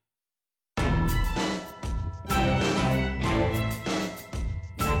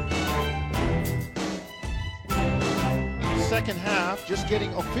second half, just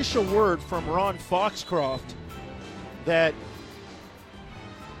getting official word from Ron Foxcroft that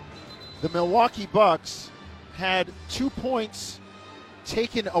the Milwaukee Bucks had 2 points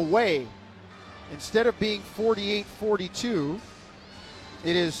taken away. Instead of being 48-42,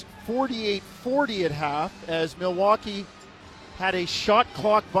 it is 48-40 at half, as Milwaukee had a shot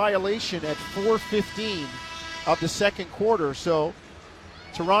clock violation at 4:15 of the second quarter. So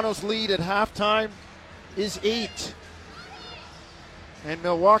Toronto's lead at halftime is 8. And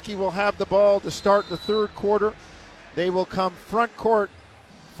Milwaukee will have the ball to start the third quarter. They will come front court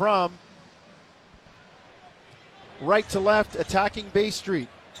from right to left, attacking Bay Street.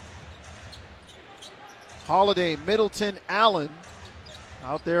 Holiday, Middleton, Allen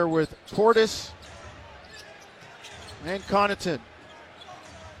out there with Portis and Connaughton.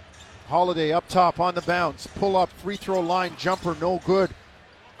 Holiday up top on the bounce. Pull up, free throw line jumper, no good.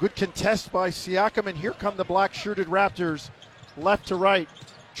 Good contest by Siakam, and here come the black-shirted Raptors. Left to right,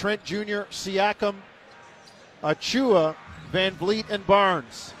 Trent Jr., Siakam, Achua, Van Vliet, and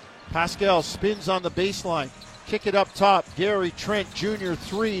Barnes. Pascal spins on the baseline. Kick it up top. Gary Trent Jr.,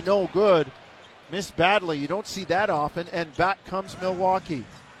 3, no good. Missed badly. You don't see that often, and back comes Milwaukee.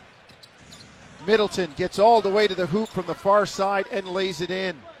 Middleton gets all the way to the hoop from the far side and lays it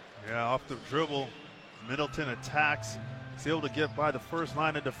in. Yeah, off the dribble, Middleton attacks. He's able to get by the first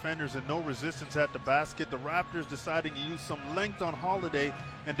line of defenders and no resistance at the basket. The Raptors deciding to use some length on Holiday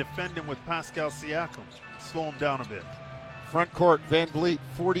and defend him with Pascal Siakam. Slow him down a bit. Front court, Van Vliet,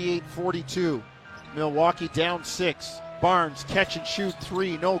 48-42. Milwaukee down 6. Barnes, catch and shoot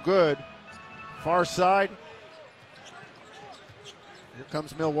 3, no good. Far side. Here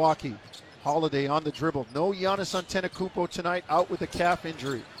comes Milwaukee. Holiday on the dribble. No Giannis Antetokounmpo tonight, out with a calf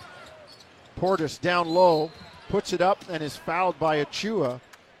injury. Portis down low, puts it up and is fouled by Achua.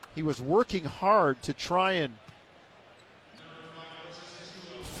 He was working hard to try and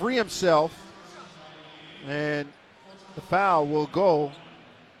free himself, and the foul will go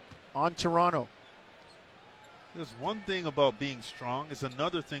on Toronto. There's one thing about being strong. It's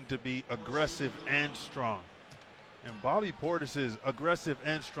another thing to be aggressive and strong. And Bobby Portis is aggressive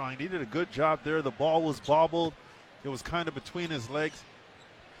and strong. He did a good job there. The ball was bobbled. It was kind of between his legs.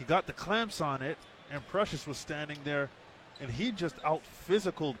 He got the clamps on it, and Precious was standing there, and he just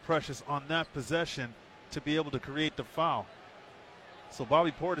out-physicaled Precious on that possession to be able to create the foul. So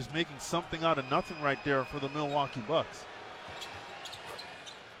Bobby Portis making something out of nothing right there for the Milwaukee Bucks.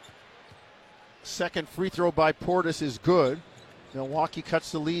 Second free throw by Portis is good. Milwaukee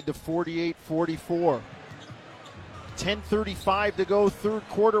cuts the lead to 48-44. 10:35 to go, third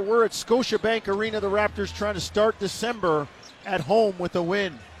quarter. We're at Scotiabank Arena. The Raptors trying to start December at home with a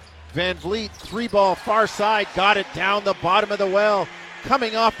win. Van Vliet, 3-ball far side, got it down the bottom of the well.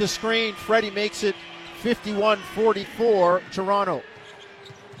 Coming off the screen, Freddie makes it 51-44, Toronto.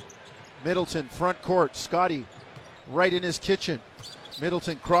 Middleton, front court, Scotty right in his kitchen.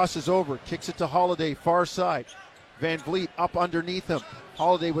 Middleton crosses over, kicks it to Holiday, far side. Van Vliet up underneath him.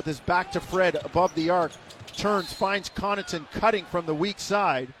 Holiday with his back to Fred above the arc. Turns, finds Connaughton cutting from the weak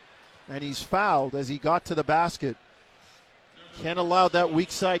side, and he's fouled as he got to the basket. Can't allow that weak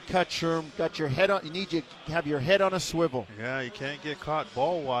side cut, Sherm. Got your head on. You need to have your head on a swivel. Yeah, you can't get caught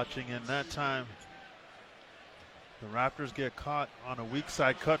ball watching, and that time the Raptors get caught on a weak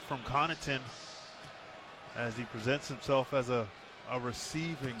side cut from Connaughton as he presents himself as a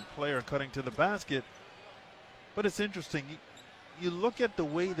receiving player cutting to the basket. But it's interesting. You look at the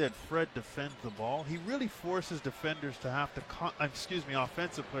way that Fred defends the ball. He really forces defenders to have to,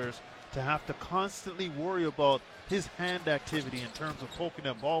 offensive players to have to constantly worry about his hand activity in terms of poking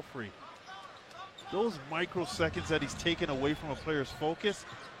that ball free. Those microseconds that he's taken away from a player's focus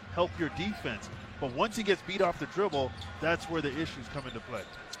help your defense. But once he gets beat off the dribble, that's where the issues come into play.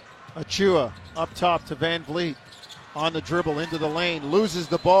 Achua up top to Van Vliet on the dribble into the lane, loses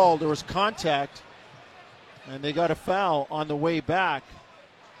the ball. There was contact, and they got a foul on the way back.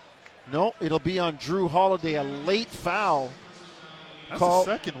 No, it'll be on Drew Holiday, a late foul. That's call,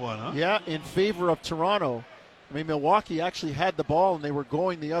 the second one, huh? Yeah, in favor of Toronto. I mean, Milwaukee actually had the ball, and they were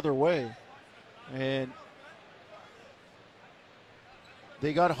going the other way. And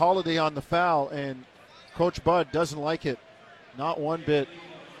they got Holiday on the foul, and Coach Bud doesn't like it. Not one bit.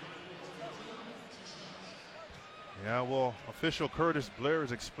 Yeah, well, official Curtis Blair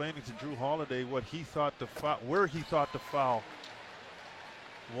is explaining to Drew Holiday what he thought the foul, where he thought the foul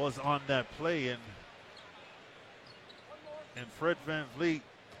was on that play, and Fred Van Vliet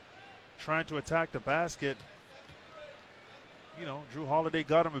trying to attack the basket. You know, Drew Holiday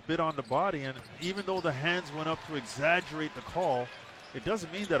got him a bit on the body, and even though the hands went up to exaggerate the call, it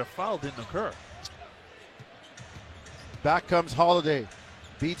doesn't mean that a foul didn't occur. Back comes Holiday.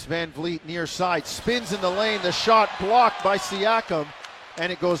 Beats Van Vliet near side. Spins in the lane. The shot blocked by Siakam,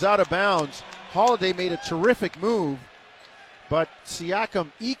 and it goes out of bounds. Holiday made a terrific move, but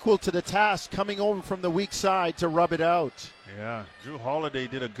Siakam equal to the task, coming over from the weak side to rub it out. Yeah, Drew Holiday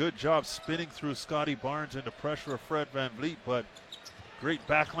did a good job spinning through Scotty Barnes into pressure of Fred Van Vliet, but great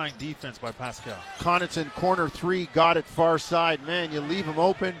backline defense by Pascal. Connaughton, corner three, got it far side. Man, you leave him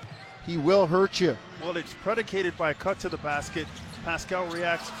open, he will hurt you. Well, it's predicated by a cut to the basket. Pascal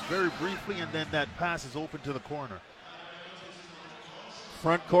reacts very briefly, and then that pass is open to the corner.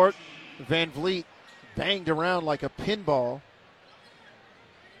 Front court, Van Vliet banged around like a pinball.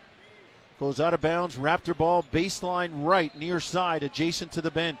 Goes out of bounds, Raptor ball, baseline right, near side, adjacent to the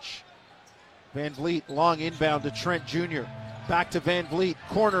bench. Van Vliet, long inbound to Trent Jr. Back to Van Vliet,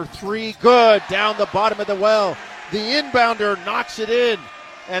 corner three, good, down the bottom of the well. The inbounder knocks it in,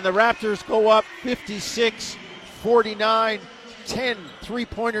 and the Raptors go up 56-49. 10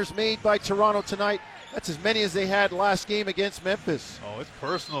 three-pointers made by Toronto tonight. That's as many as they had last game against Memphis. Oh, it's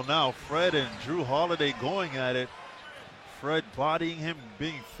personal now. Fred and Drew Holiday going at it. Fred bodying him,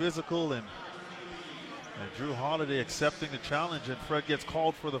 being physical, and Drew Holiday accepting the challenge, and Fred gets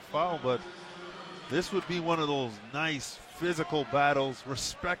called for the foul. But this would be one of those nice physical battles,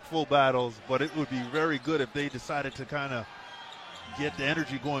 respectful battles, but it would be very good if they decided to kind of get the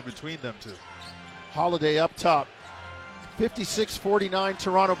energy going between them two. Holiday up top. 56-49,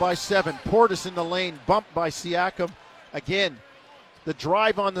 Toronto by 7. Portis in the lane, bumped by Siakam. Again, the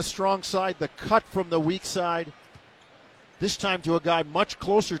drive on the strong side, the cut from the weak side. This time to a guy much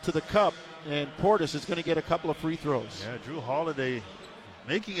closer to the cup, and Portis is going to get a couple of free throws. Yeah, Drew Holiday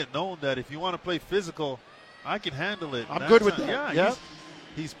making it known that if you want to play physical, I can handle it. I'm good with that. Yeah,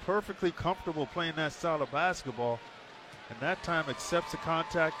 he's perfectly comfortable playing that style of basketball, and that time accepts the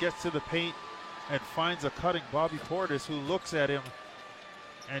contact, gets to the paint, and finds a cutting Bobby Portis, who looks at him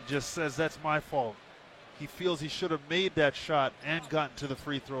and just says, that's my fault. He feels he should have made that shot and gotten to the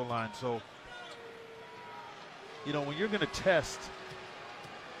free throw line. So, you know, when you're going to test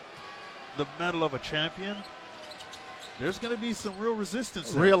the mettle of a champion, there's going to be some real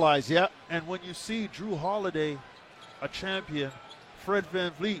resistance there. Realize, yeah. And when you see Drew Holiday, a champion, Fred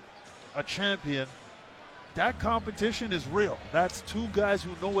Van Vliet, a champion, that competition is real. That's two guys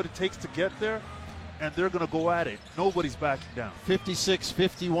who know what it takes to get there, and they're going to go at it. Nobody's backing down.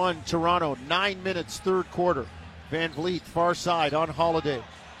 56-51, Toronto, 9 minutes, third quarter. Van Vliet, far side on Holiday.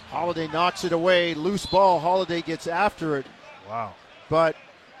 Holiday knocks it away, loose ball. Holiday gets after it. Wow. But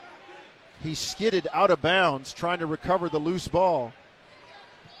he skidded out of bounds trying to recover the loose ball.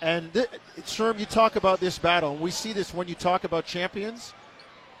 And, Sherm, you talk about this battle, and we see this when you talk about champions.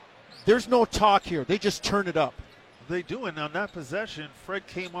 There's no talk here. They just turn it up. They do, and on that possession, Fred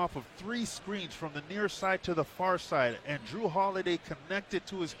came off of 3 screens from the near side to the far side, and Drew Holiday connected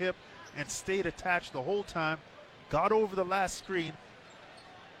to his hip and stayed attached the whole time, got over the last screen,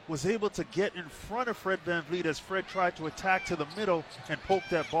 was able to get in front of Fred Van Vliet as Fred tried to attack to the middle and poke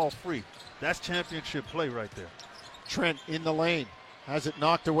that ball free. That's championship play right there. Trent in the lane, has it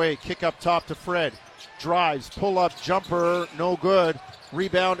knocked away, kick up top to Fred, drives, pull-up, jumper, no good.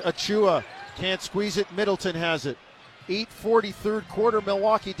 Rebound, Achua, can't squeeze it, Middleton has it. 8:40 third quarter,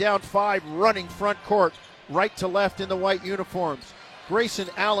 Milwaukee down 5, running front court, right to left in the white uniforms. Grayson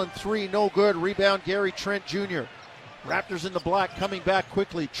Allen, 3, no good. Rebound, Gary Trent Jr. Raptors in the black coming back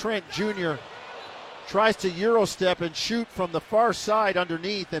quickly. Trent Jr. tries to Euro step and shoot from the far side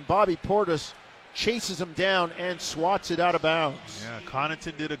underneath, and Bobby Portis chases him down and swats it out of bounds. Yeah,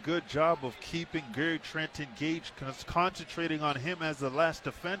 Connaughton did a good job of keeping Gary Trent engaged, concentrating on him as the last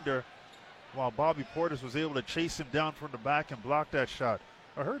defender, while Bobby Portis was able to chase him down from the back and block that shot.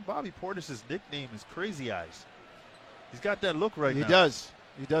 I heard Bobby Portis' nickname is Crazy Eyes. He's got that look right now.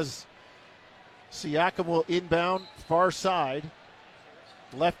 He does. Siakam will inbound, far side,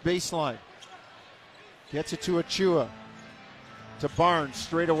 left baseline. Gets it to Achua. To Barnes,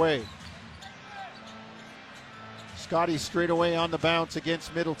 straight away. Scotty straight away on the bounce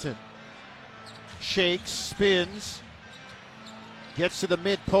against Middleton. Shakes, spins. Gets to the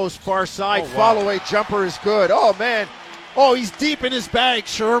mid-post, far side. Follow-away jumper is good. Oh, man. Oh, he's deep in his bag,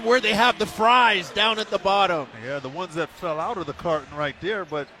 Sherm, where they have the fries down at the bottom. Yeah, the ones that fell out of the carton right there,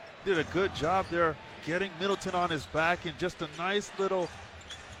 but did a good job there getting Middleton on his back and just a nice little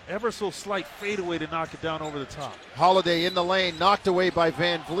ever so slight fadeaway to knock it down over the top. Holiday in the lane, knocked away by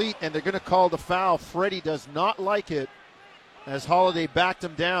Van Vliet, and they're going to call the foul. Freddie does not like it as Holiday backed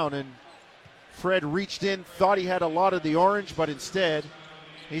him down, and Fred reached in, thought he had a lot of the orange, but instead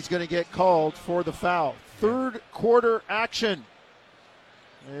he's going to get called for the foul. Third quarter action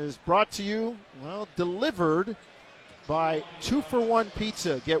is brought to you, delivered by 2-for-1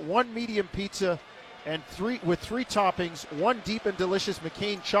 Pizza. Get one medium pizza and three toppings, one deep and delicious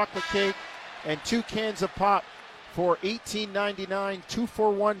McCain chocolate cake, and 2 cans of pop for $18.99.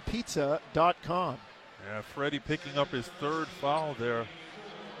 2for1pizza.com. Yeah, Freddie picking up his 3rd foul there.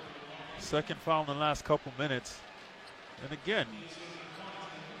 2nd foul in the last couple minutes. And again,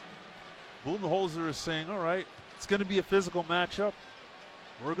 Budenholzer is saying, all right, it's going to be a physical matchup.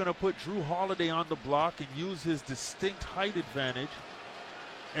 We're going to put Drew Holiday on the block and use his distinct height advantage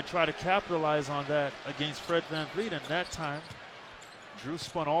and try to capitalize on that against Fred VanVleet. And that time, Drew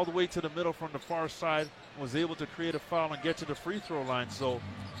spun all the way to the middle from the far side, was able to create a foul and get to the free throw line. So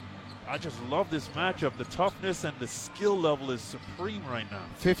I just love this matchup. The toughness and the skill level is supreme right now.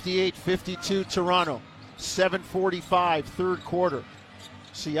 58-52 Toronto. 7:45 third quarter.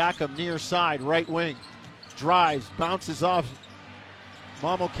 Siakam near side, right wing. Drives, bounces off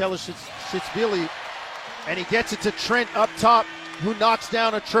Mamo Kelishvili, and he gets it to Trent up top, who knocks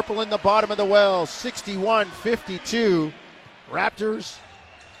down a triple in the bottom of the well. 61-52. Raptors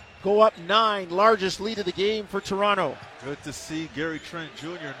go up 9, largest lead of the game for Toronto. Good to see Gary Trent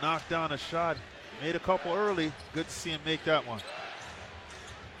Jr. knock down a shot. Made a couple early. Good to see him make that one.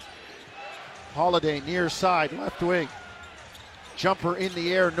 Holiday near side, left wing. Jumper in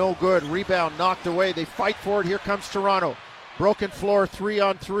the air, no good. Rebound knocked away. They fight for it. Here comes Toronto. Broken floor,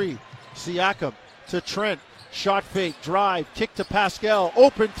 3-on-3. Siakam to Trent. Shot fake, drive, kick to Pascal.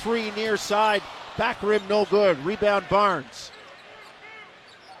 Open 3 near side. Back rim, no good. Rebound Barnes.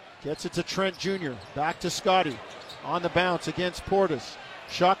 Gets it to Trent Jr. Back to Scotty. On the bounce against Portis.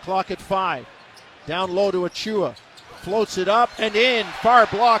 Shot clock at 5. Down low to Achua. Floats it up and in. Far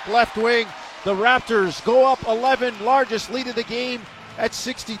block, left wing. The Raptors go up 11, largest lead of the game at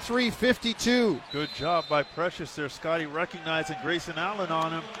 63-52. Good job by Precious there. Scotty recognizing Grayson Allen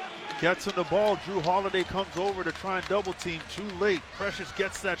on him. Gets him the ball. Drew Holiday comes over to try and double team. Too late. Precious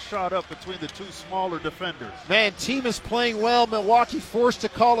gets that shot up between the 2 smaller defenders. Man, team is playing well. Milwaukee forced to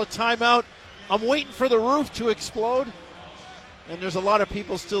call a timeout. I'm waiting for the roof to explode. And there's a lot of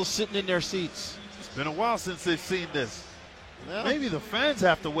people still sitting in their seats. It's been a while since they've seen this. Well, maybe the fans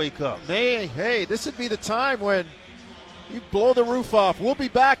have to wake up. Hey, this would be the time when you blow the roof off. We'll be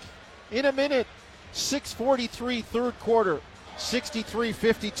back in a minute. 6:43 third quarter.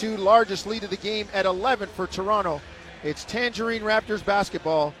 63-52, largest lead of the game at 11 for Toronto. It's Tangerine Raptors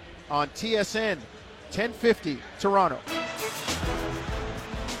basketball on TSN 1050 Toronto.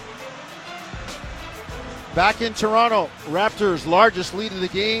 Back in Toronto, Raptors largest lead of the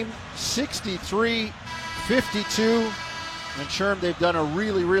game, 63-52. And Sherm, they've done a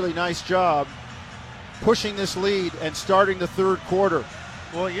really, really nice job pushing this lead and starting the third quarter.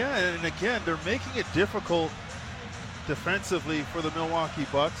 Well, yeah, and again, they're making it difficult defensively for the Milwaukee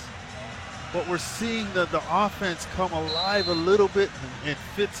Bucks. But we're seeing the offense come alive a little bit in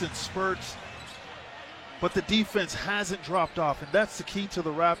fits and spurts. But the defense hasn't dropped off, and that's the key to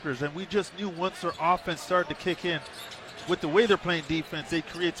the Raptors. And we just knew once their offense started to kick in, with the way they're playing defense, they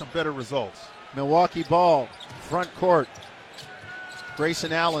create some better results. Milwaukee ball, front court.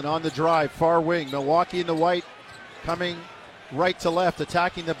 Grayson Allen on the drive, far wing. Milwaukee in the white, coming right to left,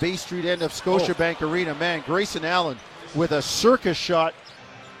 attacking the Bay Street end of Scotiabank Arena. Man, Grayson Allen with a circus shot.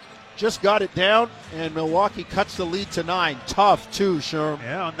 Just got it down, and Milwaukee cuts the lead to 9. Tough, too, Sherm.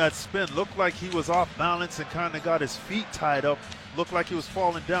 Yeah, on that spin. Looked like he was off balance and kind of got his feet tied up. Looked like he was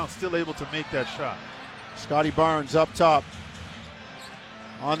falling down, still able to make that shot. Scotty Barnes up top.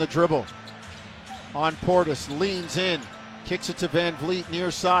 On the dribble. On Portis, leans in. Kicks it to VanVleet near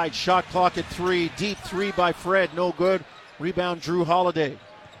side. Shot clock at 3. Deep 3 by Fred, no good. Rebound Drew Holiday.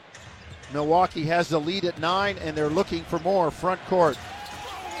 Milwaukee has the lead at 9, and they're looking for more. Front court.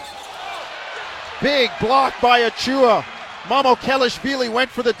 Big block by Achua. Mamo Kelishvili went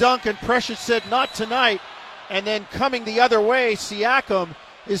for the dunk, and Precious said, not tonight. And then coming the other way, Siakam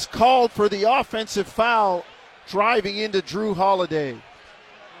is called for the offensive foul, driving into Drew Holiday.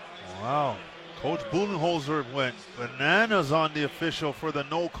 Wow. Coach Budenholzer went bananas on the official for the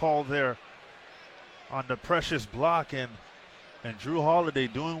no call there on the Precious block. And Drew Holiday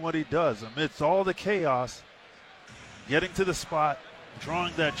doing what he does amidst all the chaos, getting to the spot,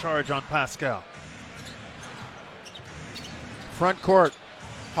 drawing that charge on Pascal. Front court.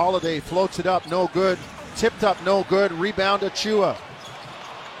 Holiday floats it up, no good. Tipped up, no good. Rebound Achua.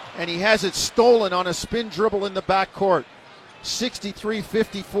 And he has it stolen on a spin dribble in the backcourt.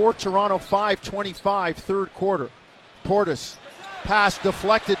 63-54, Toronto 5:25, third quarter. Portis, pass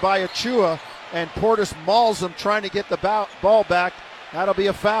deflected by Achua, and Portis mauls him trying to get the ball back. That'll be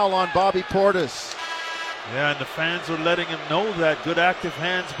a foul on Bobby Portis. Yeah, and the fans are letting him know that. Good active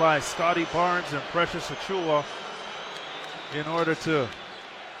hands by Scotty Barnes and Precious Achua. in order to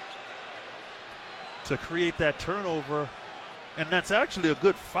create that turnover. And that's actually a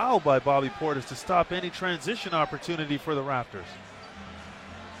good foul by Bobby Portis to stop any transition opportunity for the Raptors.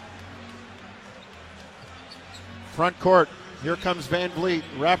 Front court, here comes Van Vliet.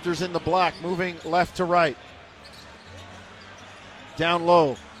 Raptors in the block, moving left to right. Down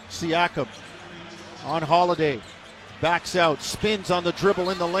low, Siakam on Holiday. Backs out, spins on the dribble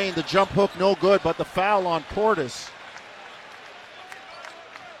in the lane. The jump hook no good, but the foul on Portis.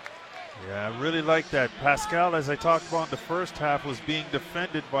 Yeah, I really like that. Pascal, as I talked about in the first half, was being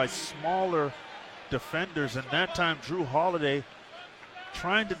defended by smaller defenders, and that time Drew Holiday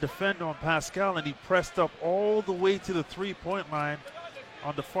trying to defend on Pascal, and he pressed up all the way to the three-point line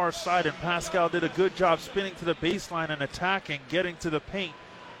on the far side, and Pascal did a good job spinning to the baseline and attacking, getting to the paint.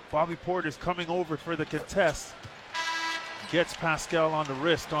 Bobby Portis coming over for the contest, gets Pascal on the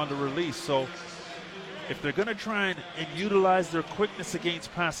wrist, on the release. So if they're going to try and utilize their quickness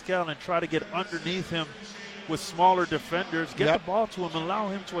against Pascal and try to get underneath him with smaller defenders, get the ball to him, allow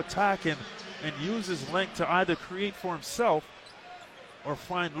him to attack and use his length to either create for himself or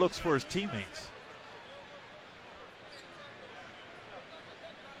find looks for his teammates.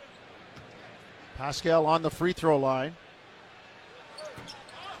 Pascal on the free throw line.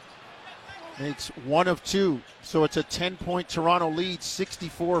 Makes one of two, so it's a 10-point Toronto lead,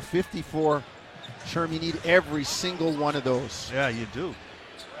 64-54. Sherm, you need every single one of those. Yeah, you do.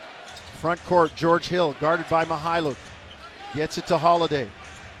 Front court, George Hill, guarded by Mykhailiuk. Gets it to Holiday.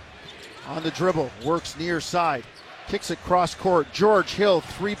 On the dribble, works near side. Kicks it cross court. George Hill,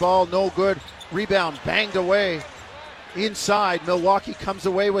 three ball, no good. Rebound, banged away. Inside, Milwaukee comes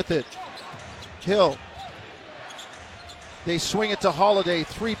away with it. Hill. They swing it to Holiday.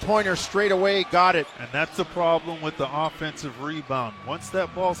 Three-pointer straight away, got it. And that's the problem with the offensive rebound. Once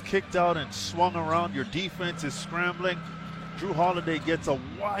that ball's kicked out and swung around, your defense is scrambling. Drew Holiday gets a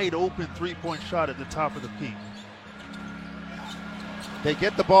wide open three-point shot at the top of the key. They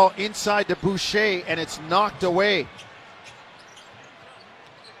get the ball inside to Boucher, and it's knocked away.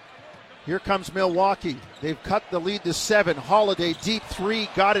 Here comes Milwaukee. They've cut the lead to 7. Holiday, deep three,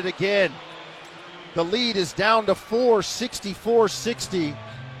 got it again. The lead is down to 4, 64-60.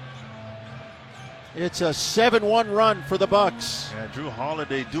 It's a 7-1 run for the Bucks. Yeah, Drew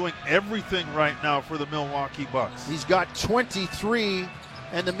Holiday doing everything right now for the Milwaukee Bucks. He's got 23,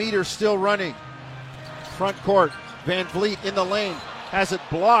 and the meter's still running. Front court, Van Vliet in the lane. Has it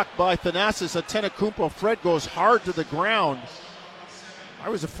blocked by Thanasis Antetokounmpo. Fred goes hard to the ground. I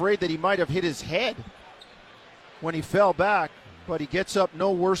was afraid that he might have hit his head when he fell back, but he gets up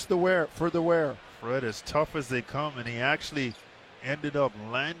no worse for the wear. Fred, as tough as they come, and he actually ended up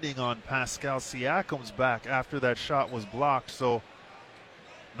landing on Pascal Siakam's back after that shot was blocked. So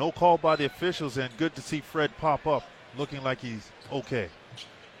no call by the officials, and good to see Fred pop up looking like he's okay.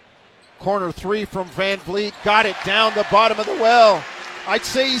 Corner three from Van Vliet. Got it down the bottom of the well. I'd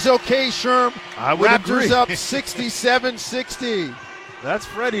say he's okay, Sherm. I would Raptors agree. up 67-60. That's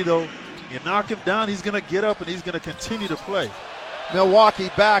Freddie, though. You knock him down, he's going to get up, and he's going to continue to play. Milwaukee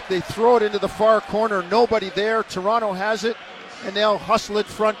back. They throw it into the far corner. Nobody there. Toronto has it, and they'll hustle it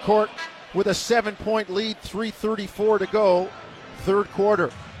front court with a 7-point lead. 3:34 to go. Third quarter.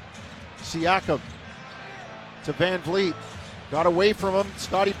 Siakam to Van Vliet. Got away from him.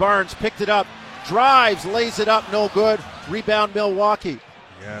 Scotty Barnes picked it up. Drives, lays it up. No good. Rebound Milwaukee.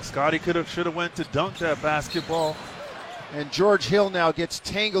 Yeah, Scotty should have went to dunk that basketball. And George Hill now gets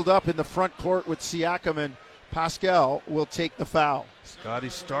tangled up in the front court with Siakam, and Pascal will take the foul. Scotty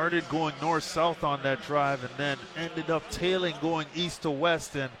started going north-south on that drive and then ended up tailing going east to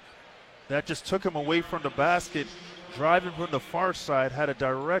west, and that just took him away from the basket. Driving from the far side, had a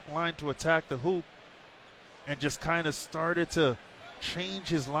direct line to attack the hoop, and just kind of started to change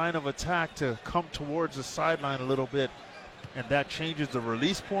his line of attack to come towards the sideline a little bit. And that changes the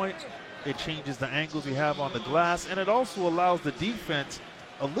release point. It changes the angles you have on the glass, and it also allows the defense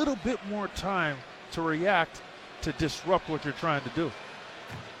a little bit more time to react to disrupt what you're trying to do.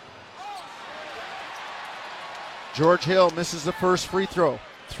 George Hill misses the first free throw.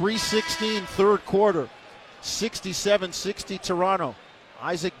 3:16 third quarter. 67-60 Toronto.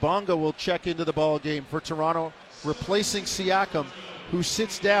 Isaac Bonga will check into the ball game for Toronto, replacing Siakam, who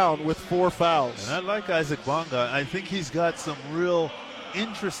sits down with 4 fouls. And I like Isaac Bonga. I think he's got some real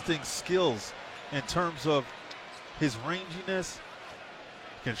interesting skills in terms of his ranginess.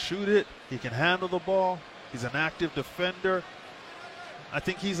 He can shoot it. He can handle the ball. He's an active defender. I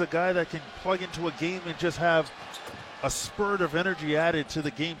think he's a guy that can plug into a game and just have a spurt of energy added to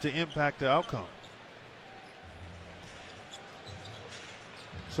the game to impact the outcome.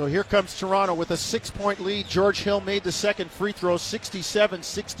 So here comes Toronto with a 6-point lead. George Hill made the second free throw,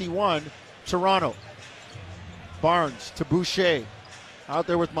 67-61, Toronto. Barnes to Boucher. Out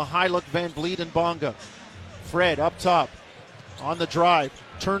there with Mihailuk, Van Vliet, and Bonga. Fred up top on the drive.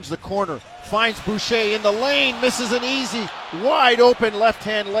 Turns the corner. Finds Boucher in the lane. Misses an easy, wide open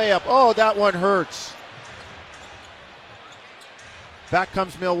left-hand layup. Oh, that one hurts. Back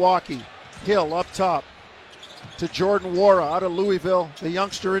comes Milwaukee. Hill up top to Jordan Wara out of Louisville, the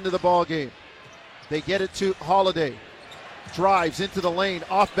youngster into the ball game. They get it to Holiday. Drives into the lane.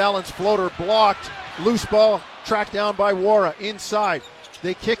 Off-balance floater blocked. Loose ball tracked down by Wara inside.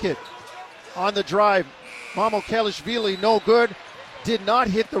 They kick it on the drive. Mamukelashvili no good. Did not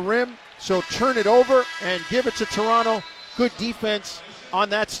hit the rim. So turn it over and give it to Toronto. Good defense on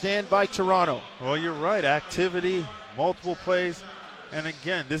that stand by Toronto. Well, you're right. Activity, multiple plays. And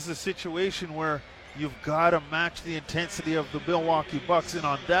again, this is a situation where you've got to match the intensity of the Milwaukee Bucks. And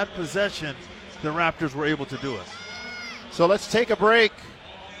on that possession, the Raptors were able to do it. So let's take a break.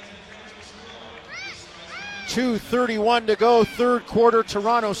 2:31 to go, third quarter.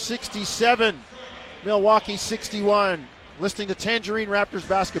 Toronto 67, Milwaukee 61. Listening to Tangerine Raptors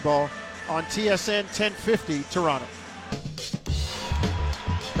basketball on TSN 1050 Toronto.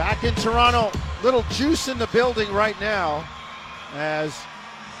 Back in Toronto, little juice in the building right now as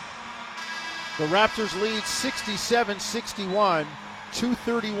the Raptors lead 67-61,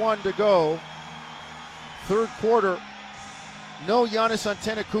 2:31 to go. Third quarter. No Giannis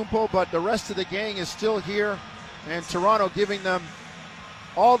Antetokounmpo, but the rest of the gang is still here, and Toronto giving them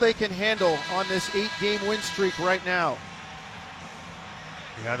all they can handle on this 8-game win streak right now.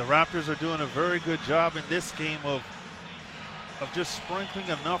 Yeah, the Raptors are doing a very good job in this game of just sprinkling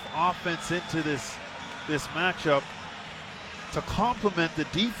enough offense into this matchup to complement the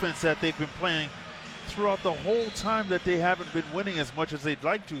defense that they've been playing throughout the whole time that they haven't been winning as much as they'd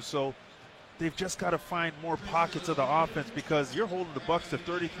like to. So they've just got to find more pockets of the offense because you're holding the Bucks to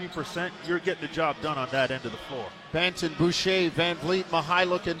 33%. You're getting the job done on that end of the floor. Banton, Boucher, Van Vliet,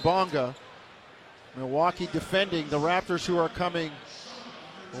 Mihailuk, and Bonga. Milwaukee defending. The Raptors who are coming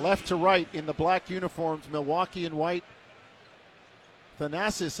left to right in the black uniforms. Milwaukee in white.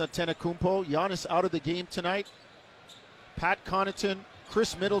 Thanasis Antetokounmpo. Giannis out of the game tonight. Pat Connaughton,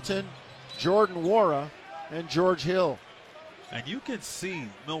 Chris Middleton, Jordan Wara, and George Hill. And you can see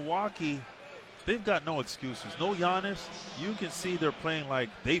Milwaukee, they've got no excuses. No Giannis. You can see they're playing like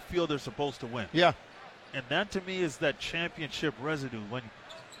they feel they're supposed to win. Yeah. And that to me is that championship residue.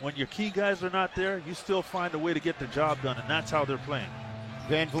 When your key guys are not there, you still find a way to get the job done, and that's how they're playing.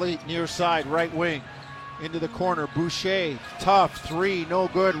 Van Vliet near side, right wing, into the corner. Boucher, tough, three, no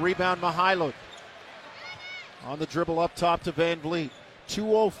good. Rebound Mihailuk. On the dribble up top to Van Vliet.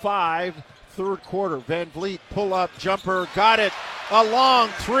 2:05, third quarter. Van Vliet, pull up, jumper, got it. A long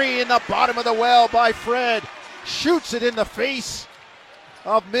three in the bottom of the well by Fred. Shoots it in the face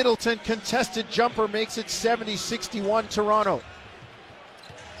of Middleton. Contested jumper makes it 70-61 Toronto.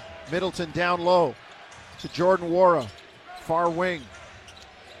 Middleton down low to Jordan Wara. Far wing.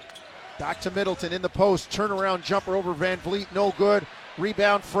 Back to Middleton in the post. Turnaround jumper over Van Vliet. No good.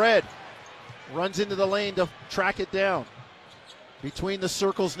 Rebound Fred. Runs into the lane to track it down. Between the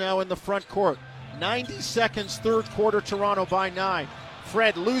circles now in the front court. 90 seconds, third quarter, Toronto by 9.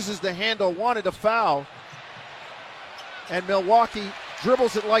 Fred loses the handle, wanted a foul. And Milwaukee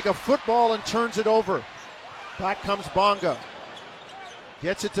dribbles it like a football and turns it over. Back comes Bonga.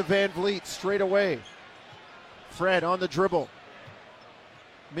 Gets it to Van Vliet straight away. Fred on the dribble.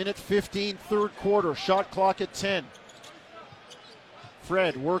 Minute 15, third quarter. Shot clock at 10.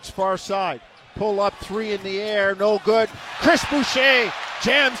 Fred works far side. Pull up three in the air, no good. Chris Boucher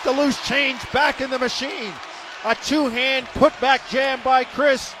jams the loose change back in the machine. A two-hand put-back jam by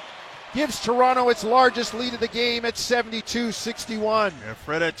Chris gives Toronto its largest lead of the game at 72-61. Yeah,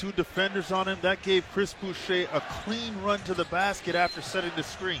 Fred had two defenders on him. That gave Chris Boucher a clean run to the basket after setting the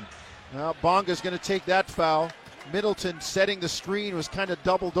screen. Now Bonga's going to take that foul. Middleton setting the screen was kind of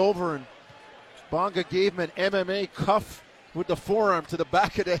doubled over, and Bonga gave him an MMA cuff with the forearm to the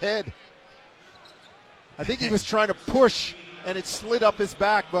back of the head. I think he was trying to push, and it slid up his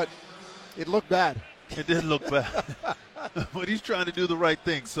back, but it looked bad. It did look bad. But he's trying to do the right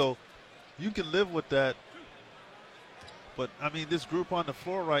thing, so you can live with that. But, I mean, this group on the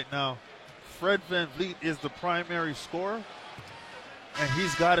floor right now, Fred Van Vliet is the primary scorer, and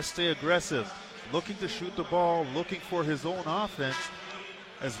he's got to stay aggressive, looking to shoot the ball, looking for his own offense.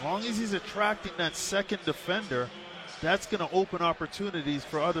 As long as he's attracting that second defender, that's going to open opportunities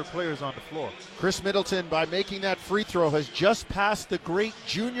for other players on the floor. Chris Middleton, by making that free throw, has just passed the great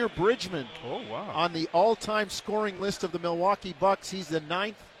Junior Bridgman on the all-time scoring list of the Milwaukee Bucks. He's the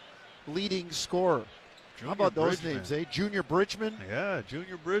 9th leading scorer. How about those names, eh? Junior Bridgman? Yeah,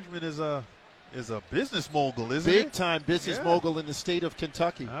 Junior Bridgman is a business mogul, isn't Big time business mogul in the state of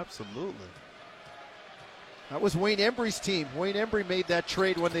Kentucky. Absolutely. That was Wayne Embry's team. Wayne Embry made that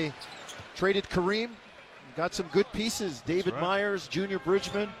trade when they traded Kareem. Got some good pieces. David Myers, Junior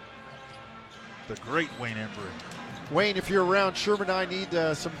Bridgman. The great Wayne Embry. Wayne, if you're around, Sherman and I need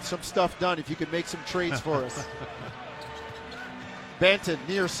some stuff done. If you could make some trades for us. Banton,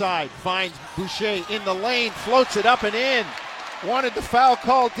 near side, finds Boucher in the lane, floats it up and in. Wanted the foul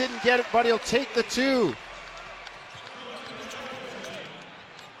call, didn't get it, but he'll take the 2.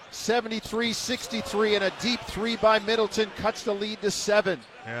 73-63, and a deep 3 by Middleton cuts the lead to 7.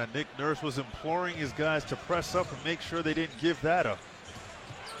 Yeah, Nick Nurse was imploring his guys to press up and make sure they didn't give that up.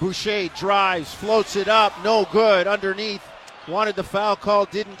 Boucher drives, floats it up, no good, underneath. Wanted the foul call,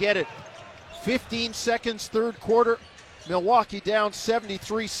 didn't get it. 15 seconds, third quarter. Milwaukee down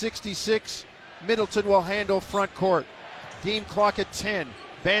 73-66. Middleton will handle front court. Game clock at 10.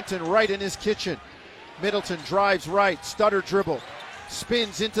 Banton right in his kitchen. Middleton drives right, stutter dribble.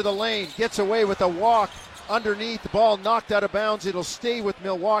 Spins into the lane, gets away with a walk. Underneath, the ball knocked out of bounds. It'll stay with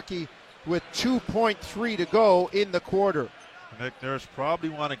Milwaukee with 2.3 to go in the quarter. Nick Nurse probably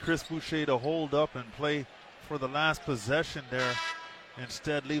wanted Chris Boucher to hold up and play for the last possession there.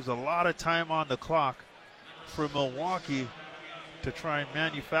 Instead, leaves a lot of time on the clock for Milwaukee to try and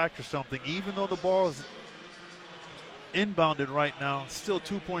manufacture something. Even though the ball is inbounded right now, still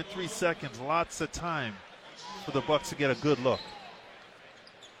 2.3 seconds, lots of time for the Bucks to get a good look.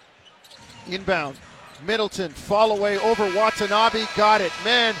 Inbound. Middleton, fall away over Watanabe, got it.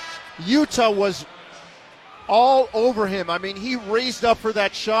 Man, Utah was all over him. I mean, he raised up for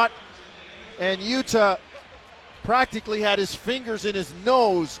that shot, and Utah practically had his fingers in his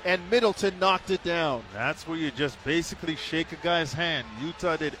nose, and Middleton knocked it down. That's where you just basically shake a guy's hand.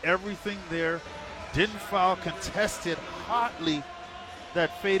 Utah did everything there, didn't foul, contested hotly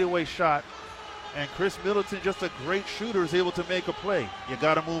that fadeaway shot, and Chris Middleton, just a great shooter, is able to make a play. You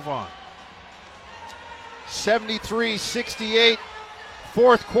got to move on. 73-68,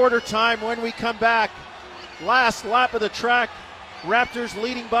 fourth quarter time when we come back. Last lap of the track, Raptors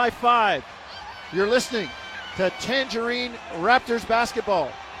leading by 5. You're listening to Tangerine Raptors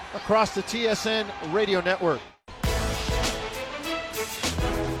basketball across the TSN radio network.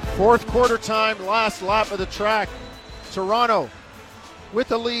 Fourth quarter time, last lap of the track. Toronto with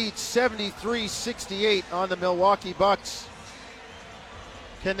the lead, 73-68 on the Milwaukee Bucks.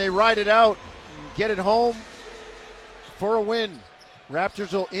 Can they ride it out and get it home for a win?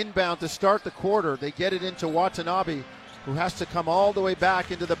 Raptors will inbound to start the quarter. They get it into Watanabe, who has to come all the way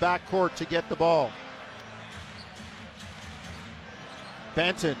back into the backcourt to get the ball.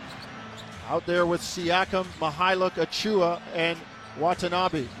 Banton out there with Siakam, Mykhailiuk, Achua, and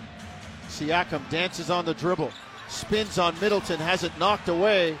Watanabe. Siakam dances on the dribble, spins on Middleton, has it knocked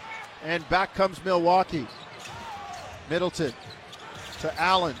away, and back comes Milwaukee. Middleton to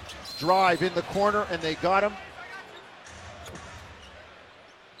Allen, drive in the corner, and they got him.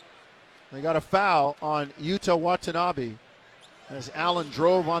 They got a foul on Yuta Watanabe as Allen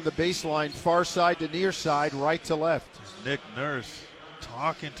drove on the baseline, far side to near side, right to left. Nick Nurse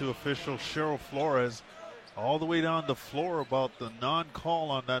talking to official Cheryl Flores all the way down the floor about the non-call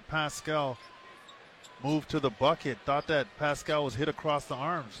on that Pascal move to the bucket. Thought that Pascal was hit across the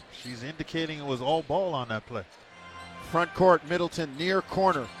arms. She's indicating it was all ball on that play. Front court, Middleton near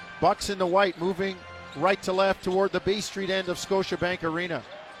corner. Bucks in the white, moving right to left toward the Bay Street end of Scotiabank Arena.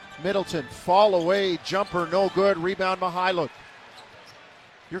 Middleton, fall away, jumper, no good. Rebound, Mykhailiuk.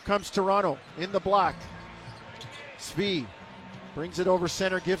 Here comes Toronto in the black. Svi brings it over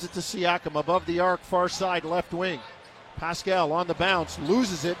center, gives it to Siakam. Above the arc, far side, left wing. Pascal on the bounce,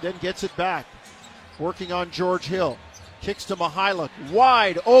 loses it, then gets it back. Working on George Hill. Kicks to Mykhailiuk.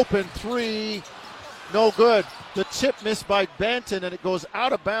 Wide open three. No good. The tip missed by Banton, and it goes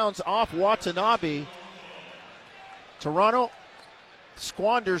out of bounds off Watanabe. Toronto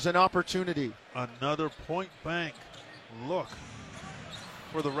squanders an opportunity. Another point bank look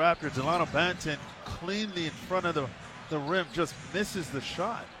for the Raptors. Delano Banton cleanly in front of the rim, just misses the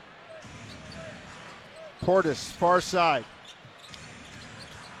shot. Portis, far side.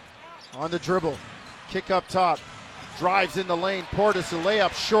 On the dribble. Kick up top. Drives in the lane. Portis, a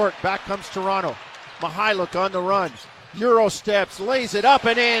layup short. Back comes Toronto. Mykhailiuk on the run. Euro steps, lays it up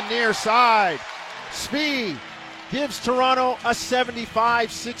and in near side. Svi gives Toronto a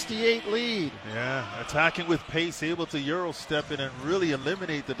 75-68 lead. Yeah, attacking with pace, able to Euro step in and really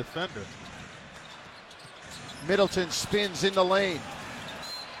eliminate the defender. Middleton spins in the lane.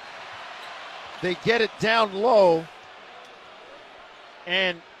 They get it down low,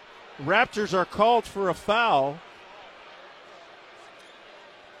 and Raptors are called for a foul.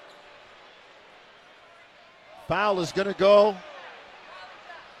 Foul is going to go.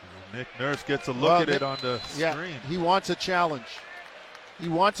 Nick Nurse gets a look at it on the screen. He wants a challenge. He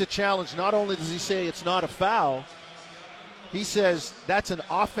wants a challenge. Not only does he say it's not a foul, he says that's an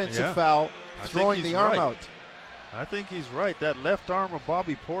offensive foul, throwing the arm out. I think he's right. That left arm of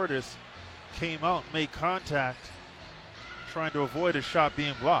Bobby Portis came out, made contact, trying to avoid a shot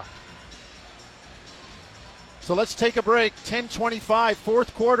being blocked. So let's take a break. 10:25,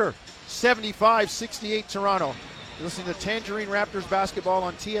 fourth quarter, 75-68 Toronto. You're listening to Tangerine Raptors basketball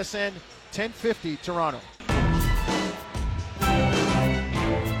on TSN 1050 Toronto.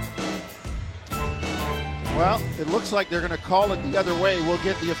 Well, it looks like they're going to call it the other way. We'll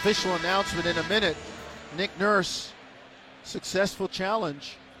get the official announcement in a minute. Nick Nurse, successful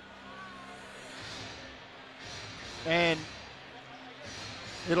challenge. And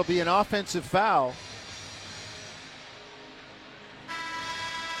it'll be an offensive foul.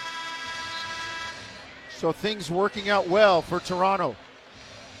 So things working out well for Toronto.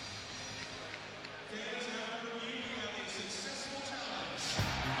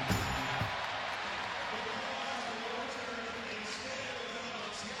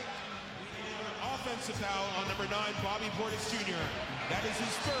 Offensive foul on number 9, Bobby Portis Jr. That is his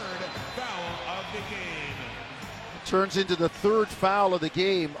third foul of the game. Turns into the third foul of the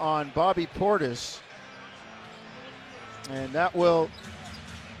game on Bobby Portis. And that will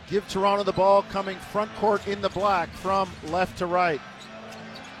give Toronto the ball, coming front court in the black from left to right.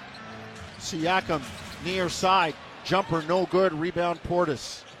 Siakam near side, jumper no good, rebound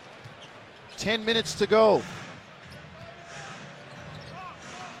Portis. 10 minutes to go.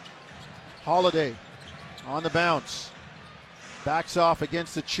 Holiday on the bounce. Backs off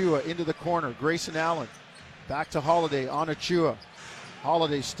against Achua into the corner. Grayson Allen back to Holiday on Achua.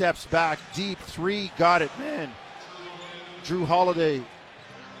 Holiday steps back deep, three, got it, man. Drew Holiday,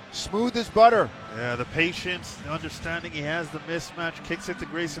 smooth as butter. Yeah, the patience, the understanding he has the mismatch, kicks it to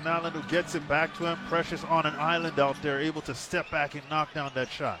Grayson Allen, who gets it back to him. Precious on an island out there, able to step back and knock down that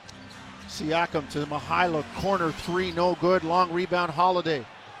shot. Siakam to Mihailo, corner three, no good. Long rebound, Holiday.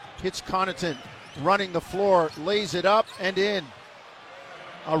 Hits Connaughton, running the floor, lays it up and in.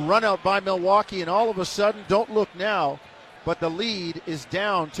 A run out by Milwaukee, and all of a sudden, don't look now, but the lead is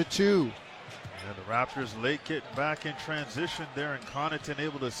down to 2. Yeah, the Raptors late getting back in transition there, and Connaughton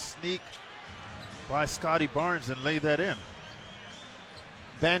able to sneak by Scotty Barnes and lay that in.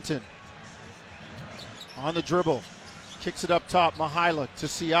 Banton on the dribble, kicks it up top, Mihailo to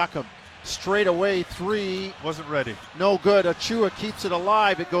Siakam. Straight away three. Wasn't ready. No good. Achua keeps it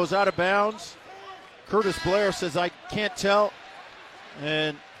alive. It goes out of bounds. Curtis Blair says, I can't tell.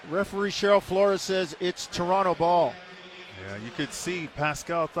 And referee Cheryl Flores says it's Toronto ball. Yeah, you could see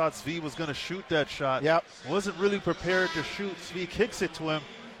Pascal thought Svi was going to shoot that shot. Yep. Wasn't really prepared to shoot. Svi kicks it to him.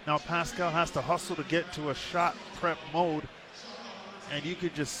 Now Pascal has to hustle to get to a shot prep mode. And you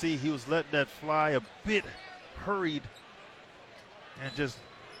could just see he was letting that fly a bit hurried and just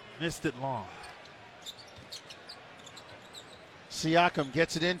missed it long. Siakam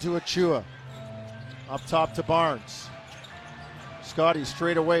gets it into Achua. Up top to Barnes. Scotty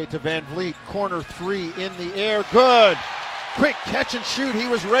straight away to Van Vliet. Corner three in the air. Good. Quick catch and shoot. He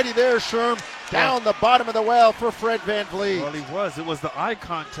was ready there, Sherm. Down the bottom of the well for Fred Van Vliet. Well, he was. It was the eye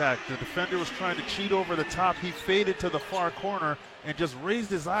contact. The defender was trying to cheat over the top. He faded to the far corner and just raised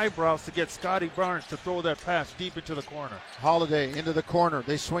his eyebrows to get Scotty Barnes to throw that pass deep into the corner. Holiday into the corner.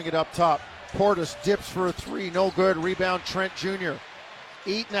 They swing it up top. Portis dips for a three. No good. Rebound Trent Jr.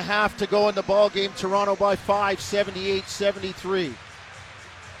 8.5 to go in the ball game. Toronto by 5, 78-73.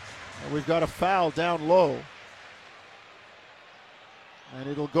 And we've got a foul down low. And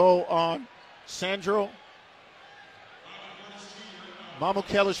it'll go on Sandro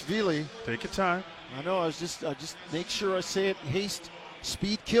Mamukelashvili. Take your time. I know, I just make sure I say it in haste.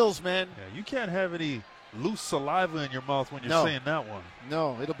 Speed kills, man. Yeah, you can't have any loose saliva in your mouth when you're saying that one.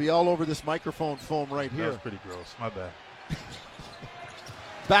 No, it'll be all over this microphone foam right here. That's pretty gross. My bad.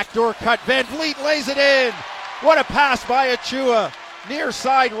 Backdoor cut. Van Vliet lays it in. What a pass by Achua. Near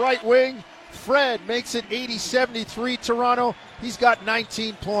side right wing. Fred makes it 80-73 Toronto. He's got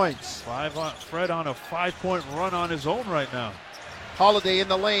 19 points. Fred on a 5-point run on his own right now. Holiday in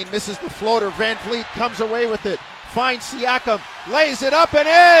the lane, misses the floater. Van Vliet comes away with it. Finds Siakam, lays it up and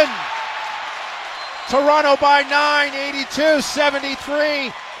in. Toronto by 9, 82-73.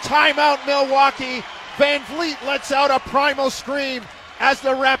 Timeout Milwaukee. Van Vliet lets out a primal scream as the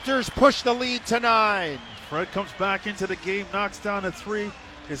Raptors push the lead to 9. Fred comes back into the game, knocks down a three,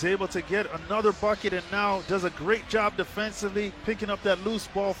 is able to get another bucket, and now does a great job defensively, picking up that loose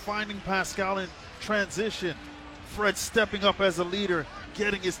ball, finding Pascal in transition. Fred stepping up as a leader,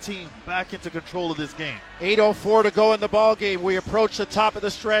 getting his team back into control of this game. 8:04 to go in the ball game. We approach the top of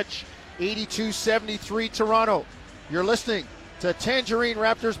the stretch. 82-73 Toronto. You're listening to Tangerine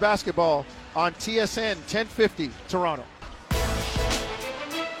Raptors basketball on TSN 1050 Toronto.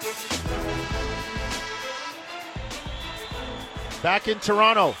 Back in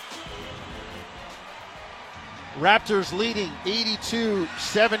Toronto. Raptors leading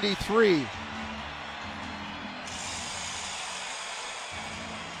 82-73.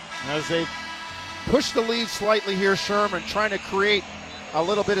 As they push the lead slightly here, Sherman trying to create a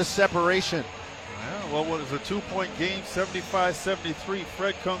little bit of separation. Yeah, well, what is a 2-point game, 75-73.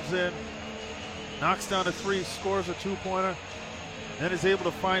 Fred comes in, knocks down a three, scores a 2-pointer, then is able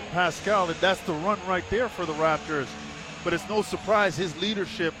to find Pascal, and that's the run right there for the Raptors. But it's no surprise his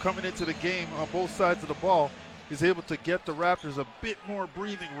leadership coming into the game on both sides of the ball is able to get the Raptors a bit more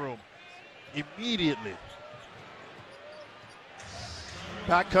breathing room immediately.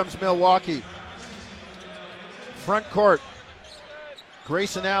 Back comes Milwaukee. Front court.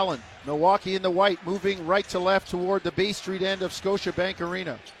 Grayson Allen. Milwaukee in the white, moving right to left toward the Bay Street end of Scotiabank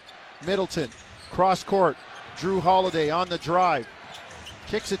Arena. Middleton, cross court. Drew Holiday on the drive.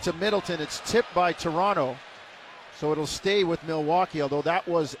 Kicks it to Middleton. It's tipped by Toronto. So it'll stay with Milwaukee, although that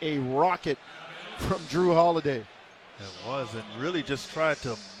was a rocket from Drew Holiday. It was, and really just tried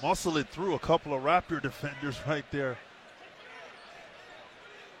to muscle it through a couple of Raptor defenders right there.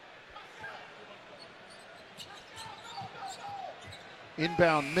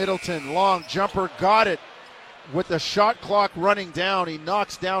 Inbound, Middleton, long jumper, got it. With the shot clock running down, he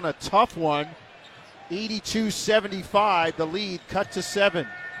knocks down a tough one. 82-75, the lead cut to 7.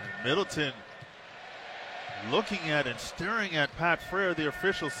 And Middleton looking at and staring at Pat Frere, the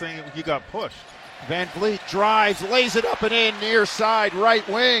official, saying he got pushed. Van Vliet drives, lays it up and in, near side, right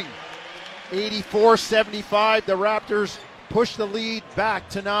wing. 84-75, the Raptors push the lead back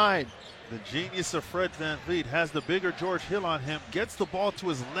to 9. The genius of Fred Van Vliet has the bigger George Hill on him, gets the ball to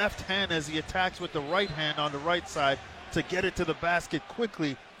his left hand as he attacks with the right hand on the right side to get it to the basket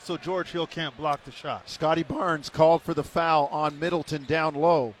quickly so George Hill can't block the shot. Scotty Barnes called for the foul on Middleton down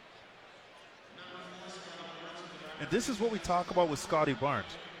low. And this is what we talk about with Scotty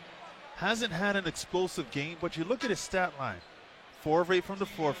Barnes. Hasn't had an explosive game, but you look at his stat line. 4 of 8 from the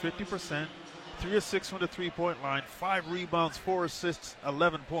floor, 50%, 3 of 6 from the three-point line, 5 rebounds, 4 assists,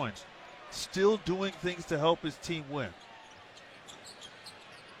 11 points. Still doing things to help his team win.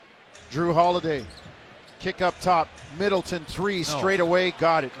 Drew Holiday, kick up top, Middleton three, straight away,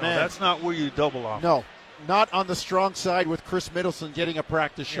 got it. No, Man, that's not where you double off. no, not on the strong side with Chris Middleton getting a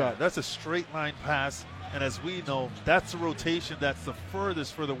practice shot. That's a straight line pass, and as we know, that's a rotation that's the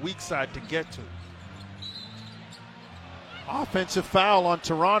furthest for the weak side to get to. Offensive foul on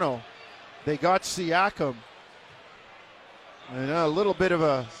Toronto. They got Siakam. And a little bit of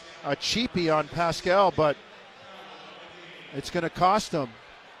a cheapie on Pascal, but it's going to cost them.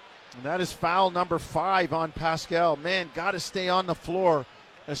 And that is foul number 5 on Pascal. Man, got to stay on the floor,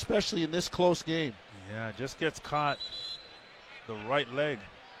 especially in this close game. Yeah, just gets caught the right leg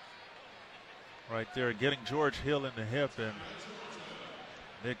right there, getting George Hill in the hip, and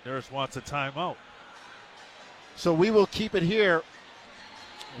Nick Nurse wants a timeout. So we will keep it here.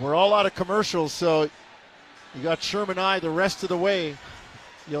 We're all out of commercials, so you got Sherman I the rest of the way.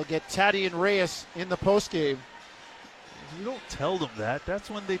 You'll get Taddy and Reyes in the postgame. You don't tell them that. That's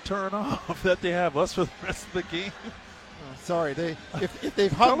when they turn off, that they have us for the rest of the game. Sorry, if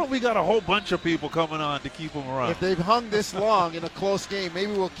they've Tell hung, them we got a whole bunch of people coming on to keep them around. if they've hung this long in a close game,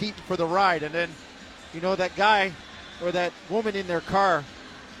 maybe we'll keep them for the ride. And then, you know, that guy or that woman in their car,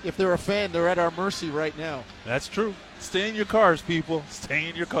 if they're a fan, they're at our mercy right now. That's true. Stay in your cars, people. Stay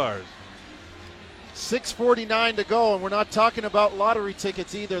in your cars. 6:49 to go, and we're not talking about lottery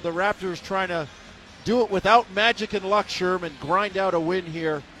tickets either. The Raptors trying to do it without magic and luck, Sherman, grind out a win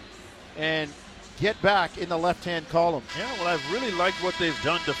here and get back in the left-hand column. Yeah, well, I've really liked what they've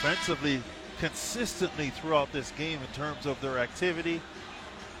done defensively consistently throughout this game in terms of their activity,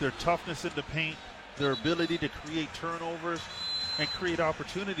 their toughness in the paint, their ability to create turnovers and create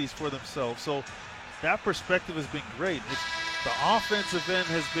opportunities for themselves. So that perspective has been great. The offensive end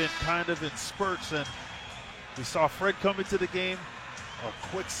has been kind of in spurts, and we saw Fred come into the game, a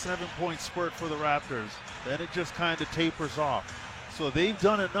quick 7-point spurt for the Raptors. Then it just kind of tapers off. So they've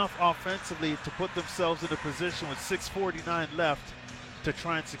done enough offensively to put themselves in a position with 6:49 left to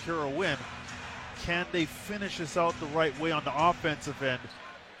try and secure a win. Can they finish this out the right way on the offensive end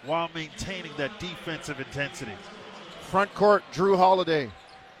while maintaining that defensive intensity? Front court, Drew Holiday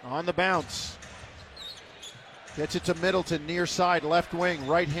on the bounce. Gets it to Middleton, near side, left wing,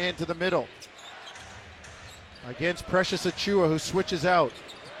 right hand to the middle. Against Precious Achiuwa, who switches out.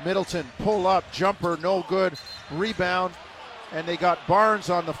 Middleton, pull up, jumper, no good. Rebound, and they got Barnes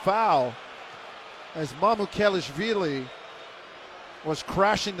on the foul as Mamukelashvili was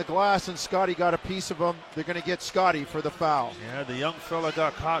crashing the glass, and Scotty got a piece of him. They're going to get Scotty for the foul. Yeah, the young fella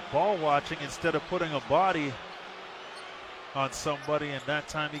got caught ball watching instead of putting a body on somebody, and that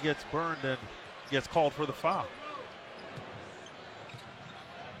time he gets burned and gets called for the foul.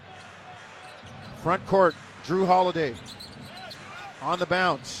 Front court, Drew Holiday on the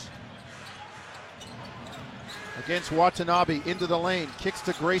bounce. Against Watanabe, into the lane, kicks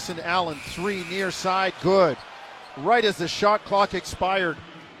to Grayson Allen, 3 near side, good. Right as the shot clock expired,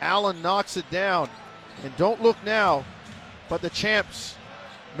 Allen knocks it down. And don't look now, but the champs,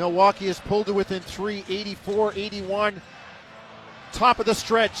 Milwaukee, has pulled it within 3, 84-81. Top of the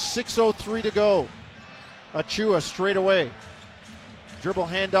stretch, 6:03 to go. Achiuwa straight away. Dribble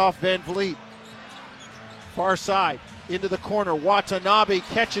handoff, Van Vliet. Far side, into the corner, Watanabe,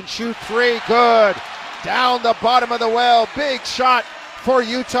 catch and shoot 3, good. Down the bottom of the well, big shot for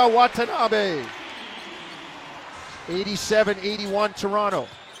Yuta Watanabe. 87-81 Toronto.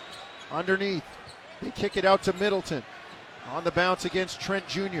 Underneath, they kick it out to Middleton. On the bounce against Trent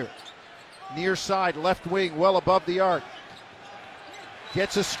Jr. Near side, left wing, well above the arc.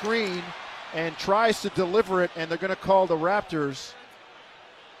 Gets a screen and tries to deliver it, and they're going to call the Raptors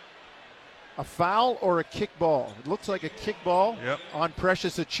a foul or a kickball. It looks like a kickball on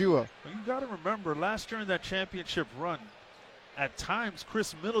Precious Achiuwa. Well, you got to remember, last year in that championship run, at times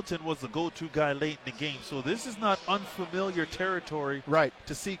Chris Middleton was the go-to guy late in the game. So this is not unfamiliar territory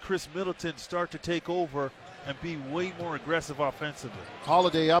to see Chris Middleton start to take over and be way more aggressive offensively.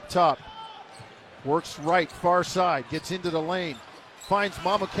 Holiday up top. Works right, far side, gets into the lane. Finds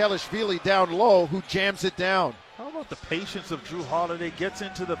Mamukelashvili down low, who jams it down. How about the patience of Drew Holiday? Gets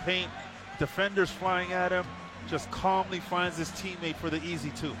into the paint, defenders flying at him, just calmly finds his teammate for the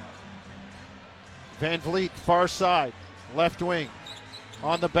easy 2. Van Vliet, far side, left wing,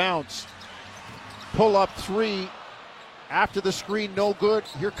 on the bounce. Pull up 3, after the screen, no good.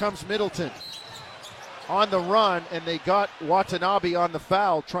 Here comes Middleton. On the run, and they got Watanabe on the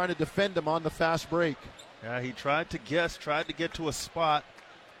foul, trying to defend him on the fast break. Yeah, he tried to guess, tried to get to a spot,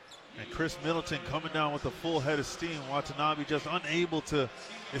 and Chris Middleton coming down with a full head of steam. Watanabe just unable to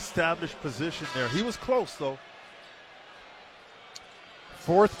establish position there. He was close, though.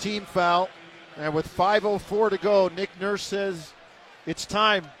 4th team foul, and with 5:04 to go, Nick Nurse says it's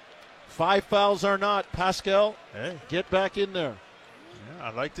time. 5 fouls are not. Pascal, get back in there. Yeah,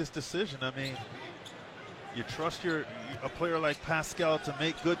 I like this decision. I mean, you trust a player like Pascal to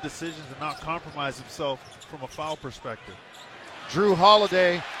make good decisions and not compromise himself from a foul perspective. Drew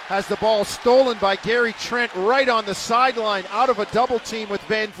Holiday has the ball stolen by Gary Trent right on the sideline out of a double team with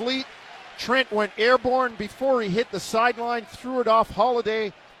Van Vliet. Trent went airborne before he hit the sideline, threw it off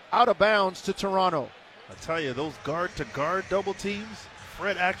Holiday out of bounds to Toronto. I tell you, those guard-to-guard double teams,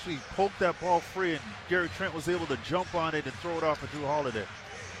 Fred actually poked that ball free and Gary Trent was able to jump on it and throw it off of Drew Holiday.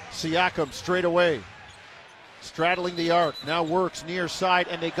 Siakam straight away. Straddling the arc, now works near side,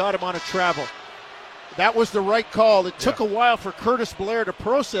 and they got him on a travel. That was the right call. It took a while for Curtis Blair to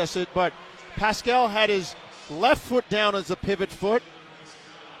process it, but Pascal had his left foot down as a pivot foot.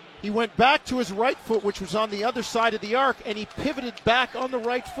 He went back to his right foot, which was on the other side of the arc, and he pivoted back on the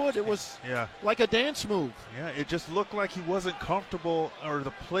right foot. It was like a dance move. Yeah, it just looked like he wasn't comfortable, or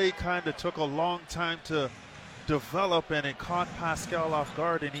the play kind of took a long time to develop, and it caught Pascal off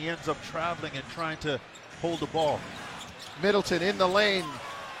guard, and he ends up traveling and trying to hold the ball. Middleton in the lane.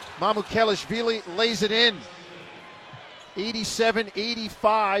 Mamukelashvili lays it in.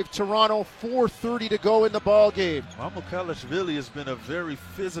 87-85 Toronto, 4:30 to go in the ball game. Mamukelashvili has been a very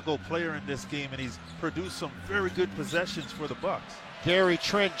physical player in this game, and he's produced some very good possessions for the Bucks. Gary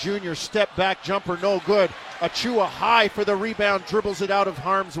Trent Jr. step back jumper, no good. Achiuwa high for the rebound, dribbles it out of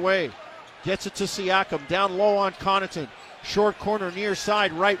harm's way. Gets it to Siakam, down low on Connaughton. Short corner near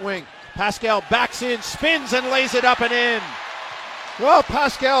side, right wing. Pascal backs in, spins and lays it up and in. Well,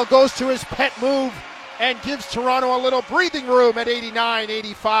 Pascal goes to his pet move and gives Toronto a little breathing room at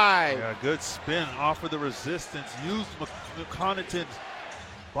 89-85. Yeah, good spin off of the resistance. Used Connaughton's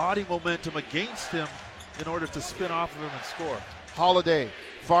body momentum against him in order to spin off of him and score. Holiday,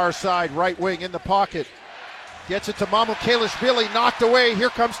 far side, right wing in the pocket. Gets it to Mamukelashvili, knocked away. Here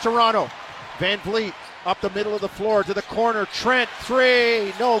comes Toronto. Van Vliet up the middle of the floor to the corner. Trent,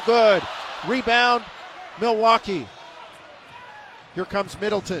 three, no good. Rebound, Milwaukee. Here comes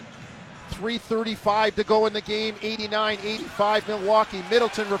Middleton. 3:35 to go in the game. 89-85 Milwaukee.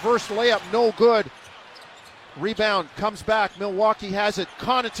 Middleton reverse layup, no good. Rebound comes back. Milwaukee has it.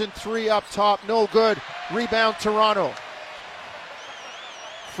 Connaughton three up top, no good. Rebound Toronto.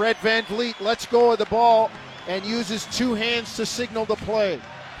 Fred Van Vliet lets go of the ball and uses two hands to signal the play.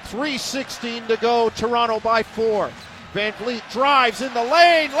 3:16 to go. Toronto by 4. Van Vliet drives in the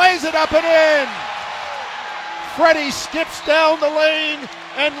lane, lays it up and in. Freddie skips down the lane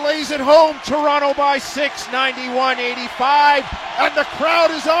and lays it home. Toronto by 6, 91-85, and the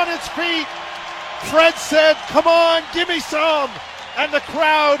crowd is on its feet. Fred said, come on, give me some, and the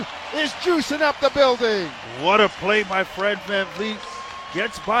crowd is juicing up the building. What a play by Fred Van Vliet.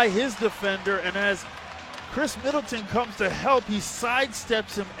 Gets by his defender, and as Chris Middleton comes to help, he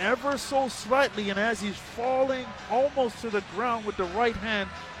sidesteps him ever so slightly, and as he's falling almost to the ground with the right hand,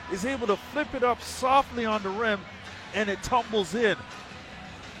 is able to flip it up softly on the rim, and it tumbles in.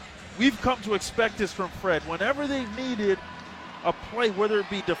 We've come to expect this from Fred. Whenever they've needed a play, whether it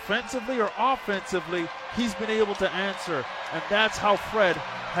be defensively or offensively, he's been able to answer, and that's how Fred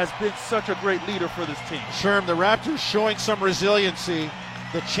has been such a great leader for this team. Sherm, the Raptors showing some resiliency.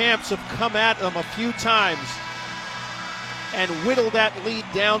 The champs have come at them a few times and whittled that lead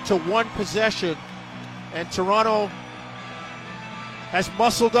down to one possession, and Toronto has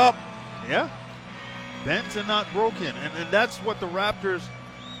muscled up. Yeah, bent and not broken, and that's what the Raptors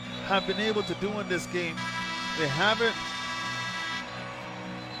have been able to do in this game. They haven't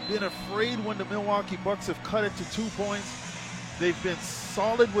been afraid when the Milwaukee Bucks have cut it to 2 points. They've been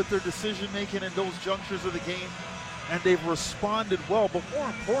solid with their decision making in those junctures of the game, and they've responded well. But more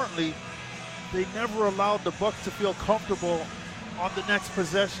importantly, they never allowed the Bucks to feel comfortable on the next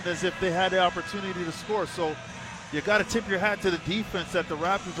possession as if they had the opportunity to score. So you got to tip your hat to the defense that the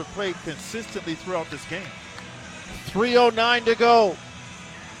Raptors have played consistently throughout this game. 3:09 to go.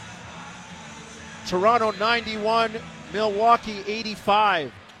 Toronto 91, Milwaukee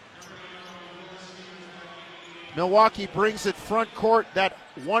 85. Milwaukee brings it front court. That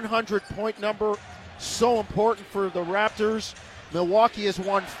 100-point number, so important for the Raptors. Milwaukee has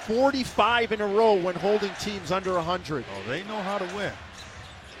won 45 in a row when holding teams under 100. Oh, they know how to win.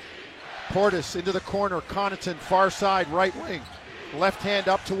 Portis into the corner. Connaughton, far side, right wing. Left hand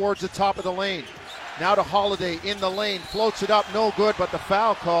up towards the top of the lane. Now to Holiday in the lane. Floats it up, no good, but the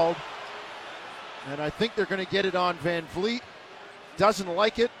foul called. And I think they're going to get it on Van Vliet. Doesn't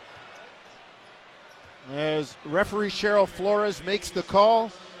like it. As referee Cheryl Flores makes the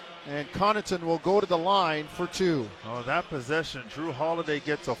call, and Connaughton will go to the line for 2. Oh, that possession, Drew Holiday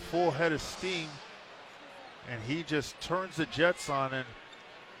gets a full head of steam, and he just turns the Jets on. And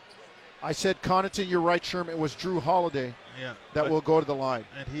I said Connaughton, you're right, Sherman. It was Drew Holiday that will go to the line.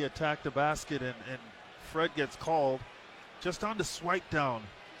 And he attacked the basket, and Fred gets called just on the swipe down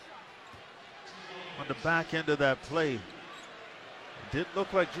on the back end of that play. It did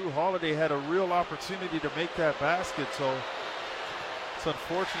look like Drew Holiday had a real opportunity to make that basket, so it's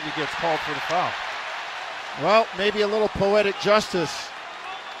unfortunate he gets called for the foul. Well, maybe a little poetic justice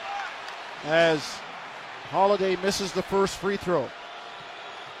as Holiday misses the first free throw.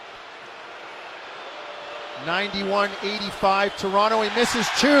 91-85 Toronto. He misses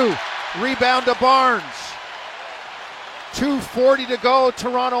 2. Rebound to Barnes. 2:40 to go.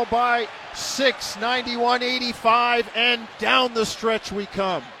 Toronto by 6, 91-85, and down the stretch we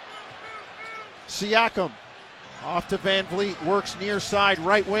come. Siakam off to Van Vliet, works near side,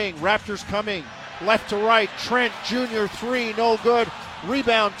 right wing. Raptors coming left to right. Trent Jr. 3, no good.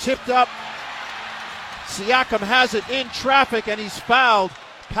 Rebound tipped up. Siakam has it in traffic, and he's fouled.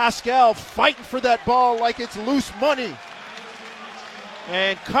 Pascal fighting for that ball like it's loose money,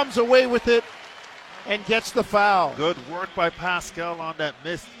 and comes away with it and gets the foul. Good work by Pascal on that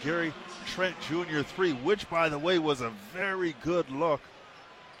missed Gary Trent Jr. 3, which, by the way, was a very good look.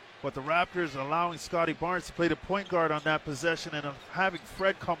 But the Raptors allowing Scotty Barnes to play the point guard on that possession, and having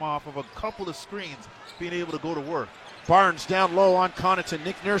Fred come off of a couple of screens, being able to go to work. Barnes down low on Connaughton.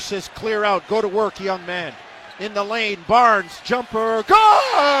 Nick Nurse says clear out, go to work, young man. In the lane, Barnes, jumper,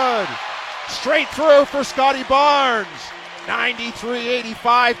 good! Straight through for Scotty Barnes.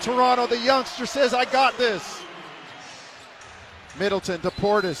 93-85 Toronto. The youngster says, I got this. Middleton to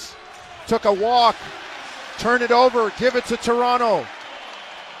Portis. Took a walk. Turn it over. Give it to Toronto.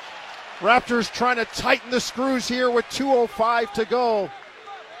 Raptors trying to tighten the screws here with 2:05 to go.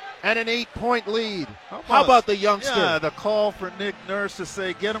 and an 8-point lead. How about the youngster? Yeah, the call for Nick Nurse to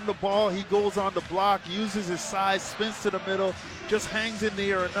say, get him the ball. He goes on the block, uses his size, spins to the middle, just hangs in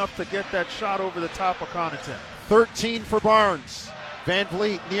the air enough to get that shot over the top of Connaughton. 13 for Barnes. Van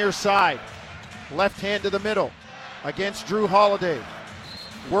Vliet near side. Left hand to the middle against Drew Holiday.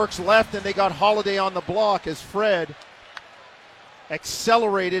 Works left, and they got Holiday on the block as Fred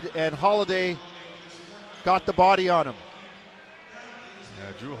accelerated, and Holiday got the body on him.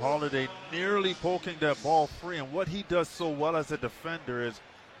 Yeah, Drew Holiday nearly poking that ball free, and what he does so well as a defender is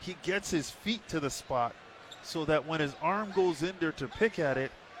he gets his feet to the spot so that when his arm goes in there to pick at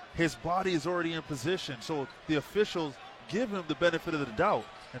it, his body is already in position. So the officials give him the benefit of the doubt.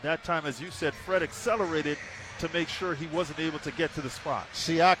 And that time, as you said, Fred accelerated to make sure he wasn't able to get to the spot.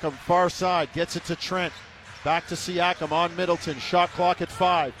 Siakam, far side, gets it to Trent. Back to Siakam on Middleton. Shot clock at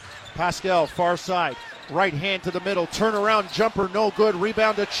 5. Pascal, far side. Right hand to the middle. Turnaround jumper, no good.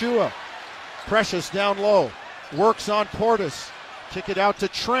 Rebound to Chua. Precious down low. Works on Portis. Kick it out to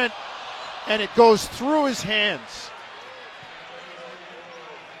Trent. And it goes through his hands.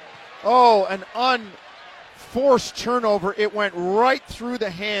 Oh, an unforced turnover. It went right through the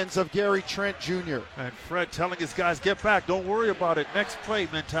hands of Gary Trent Jr. And Fred telling his guys, get back, don't worry about it, next play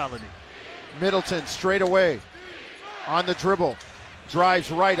mentality. Middleton straight away on the dribble.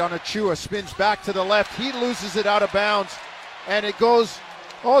 Drives right on Achua, spins back to the left. He loses it out of bounds, and it goes,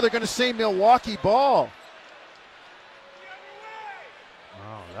 they're going to say Milwaukee ball.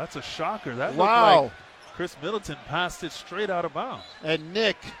 Wow, that's a shocker. That wow. Looked like Chris Middleton passed it straight out of bounds. And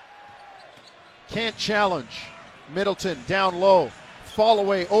Nick can't challenge. Middleton down low. Fall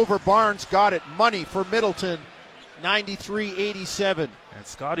away over Barnes, got it. Money for Middleton, 93-87. And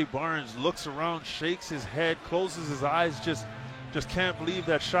Scotty Barnes looks around, shakes his head, closes his eyes, just can't believe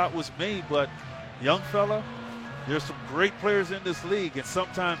that shot was made. But young fella, there's some great players in this league, and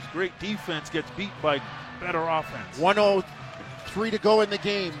sometimes great defense gets beat by better offense. 1:03 to go in the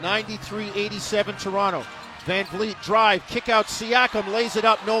game. 93-87 Toronto. Van Vliet drive, kick out Siakam, lays it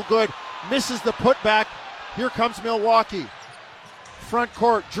up, no good. Misses the putback. Here comes Milwaukee. Front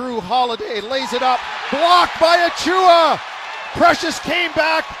court, Drew Holiday lays it up. Blocked by Achua. Precious came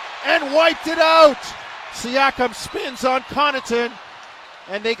back and wiped it out. Siakam spins on Connaughton,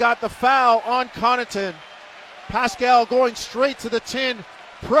 and they got the foul on Connaughton. Pascal going straight to the tin.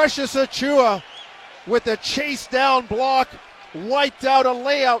 Precious Achua with a chase down block, wiped out a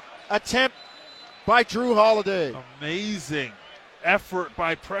layout attempt by Drew Holiday. Amazing effort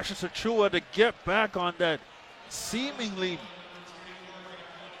by Precious Achua to get back on that seemingly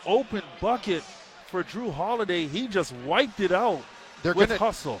open bucket for Drew Holiday. He just wiped it out with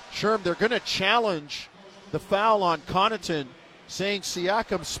hustle. Sherm, they're going to challenge the foul on Connaughton, saying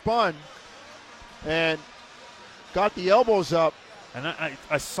Siakam spun and got the elbows up. And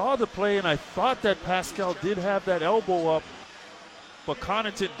I saw the play, and I thought that Pascal did have that elbow up, but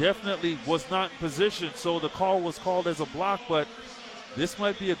Connaughton definitely was not in position, so the call was called as a block. But this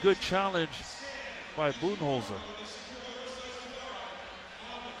might be a good challenge by Budenholzer.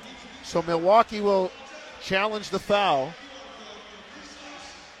 So Milwaukee will challenge the foul.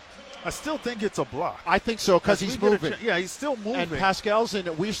 I still think it's a block. I think so, because he's moving. Yeah, he's still moving. And Pascal's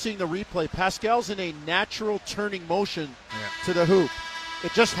we've seen the replay, Pascal's in a natural turning motion to the hoop.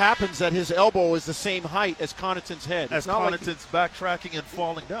 It just happens that his elbow is the same height as Connaughton's head. As Connaughton's backtracking and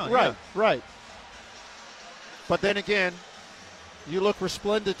falling down. Right, right. But then again, you look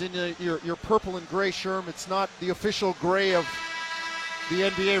resplendent in your purple and gray, Sherm. It's not the official gray of the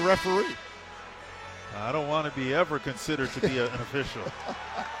NBA referee. I don't want to be ever considered to be an official.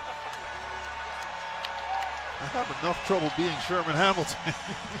 I have enough trouble being Sherman Hamilton.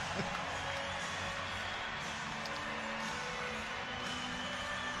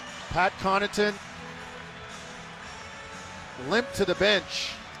 Pat Connaughton limped to the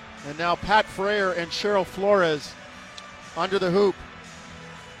bench, and now Pat Frayer and Cheryl Flores under the hoop.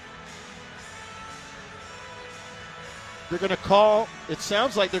 They're going to call, it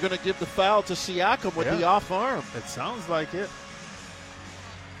sounds like they're going to give the foul to Siakam with the off arm. It sounds like it.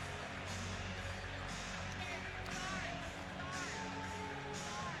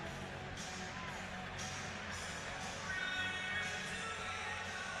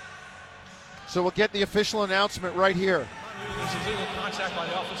 So we'll get the official announcement right here. There's illegal contact by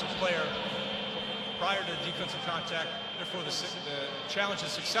the offensive player prior to defensive contact. Therefore, the challenge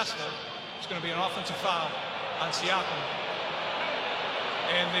is successful. It's going to be an offensive foul on Siakam,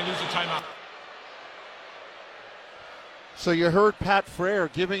 and they lose the timeout. So you heard Pat Frayer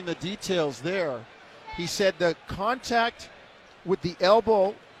giving the details there. He said the contact with the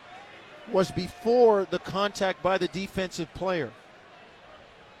elbow was before the contact by the defensive player.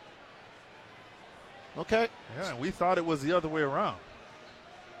 Okay. Yeah, we thought it was the other way around.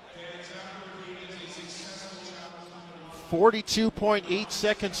 42.8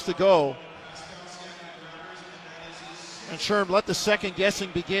 seconds to go. And Sherm, let the second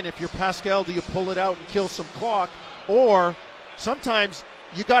guessing begin. If you're Pascal, do you pull it out and kill some clock? Or sometimes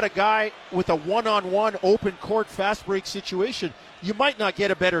you got a guy with a one-on-one open court fast break situation. You might not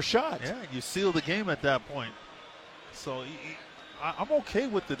get a better shot. Yeah, you seal the game at that point. So I'm okay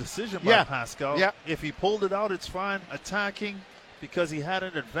with the decision by Pascal. Yeah. If he pulled it out, it's fine. Attacking because he had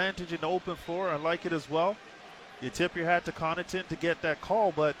an advantage in the open floor. I like it as well. You tip your hat to Connaughton to get that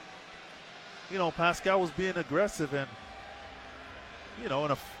call, but, Pascal was being aggressive, and, in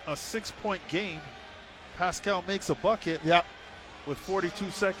a 6-point game, Pascal makes a bucket. Yeah. With 42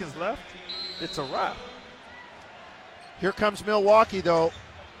 seconds left, it's a wrap. Here comes Milwaukee, though.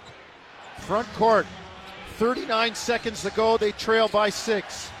 Front court, 39 seconds to go. They trail by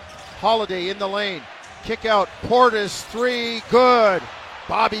 6. Holiday in the lane. Kick out. Portis, 3, good.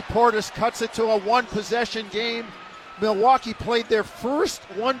 Bobby Portis cuts it to a one-possession game. Milwaukee played their first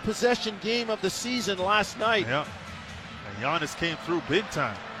one-possession game of the season last night. Yeah. And Giannis came through big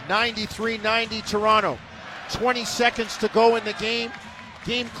time. 93-90 Toronto. 20 seconds to go in the game.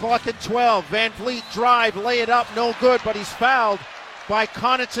 Game clock at 12. Van Vliet drive, lay it up, no good, but he's fouled by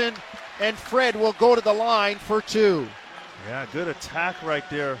Connaughton, and Fred will go to the line for 2. Yeah, good attack right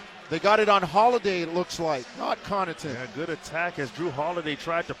there. They got it on Holiday, it looks like, not Connaughton. Yeah, good attack as Drew Holiday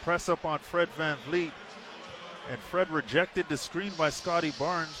tried to press up on Fred Van Vliet. And Fred rejected the screen by Scotty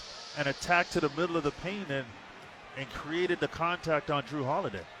Barnes and attacked to the middle of the paint and created the contact on Drew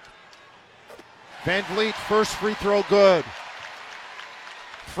Holiday. Van Vliet, first free throw good.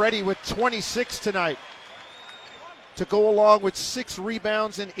 Freddie with 26 tonight to go along with 6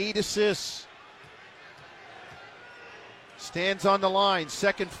 rebounds and 8 assists. Stands on the line,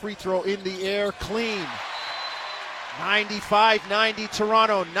 second free throw in the air, clean. 95-90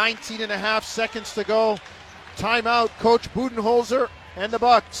 Toronto, 19 and a half seconds to go. Timeout, Coach Budenholzer and the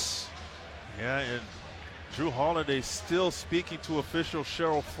Bucks. Yeah, and Drew Holiday still speaking to official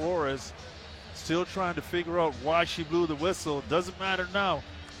Cheryl Flores, still trying to figure out why she blew the whistle. Doesn't matter now.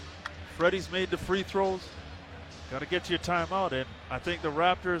 Freddie's made the free throws. Got to get to your timeout, and I think the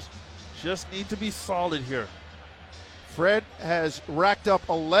Raptors just need to be solid here. Fred has racked up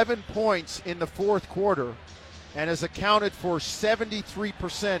 11 points in the fourth quarter and has accounted for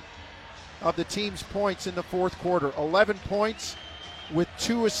 73% of the team's points in the fourth quarter. 11 points with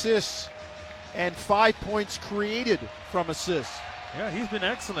 2 assists and 5 points created from assists. Yeah, he's been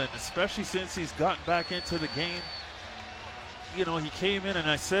excellent, especially since he's gotten back into the game. He came in, and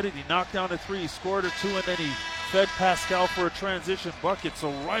I said it, he knocked down a 3, he scored a 2, and then he fed Pascal for a transition bucket.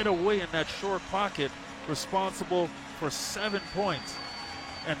 So right away in that short pocket, responsible for 7 points.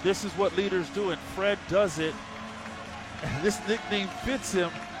 And this is what leaders do, and Fred does it. And this nickname fits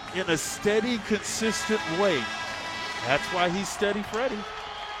him in a steady, consistent way. That's why he's Steady Freddie.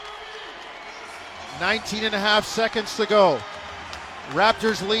 19 and a half seconds to go.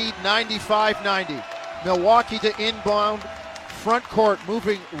 Raptors lead 95-90. Milwaukee to inbound. Front court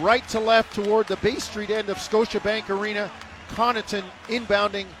moving right to left toward the Bay Street end of Scotiabank Arena. Connaughton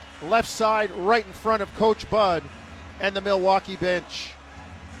inbounding left side right in front of Coach Bud and the Milwaukee bench.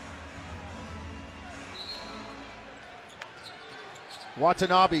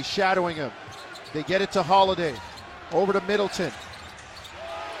 Watanabe shadowing him. They get it to Holiday. Over to Middleton.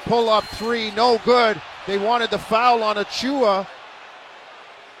 Pull up 3, no good. They wanted the foul on Achua,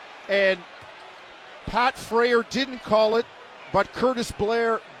 and Pat Frayer didn't call it, but Curtis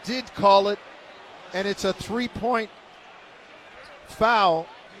Blair did call it, and it's a 3-point foul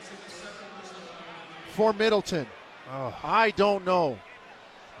for Middleton. Oh, I don't know.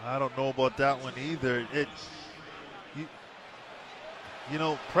 I don't know about that one either.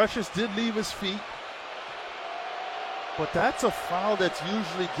 Precious did leave his feet, but that's a foul that's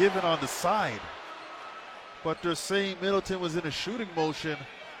usually given on the side. But they're saying Middleton was in a shooting motion.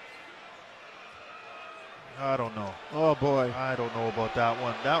 I don't know. Oh, boy. I don't know about that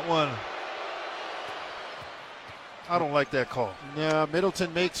one. That one, I don't like that call. Yeah,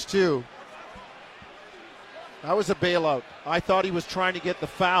 Middleton makes 2. That was a bailout. I thought he was trying to get the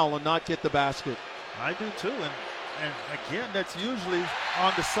foul and not get the basket. I do too, and again, that's usually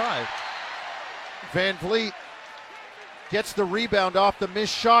on the side. Van Vliet gets the rebound off the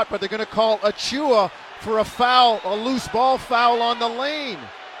missed shot, but they're going to call Achua for a foul, a loose ball foul on the lane.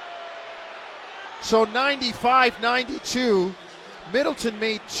 So 95-92, Middleton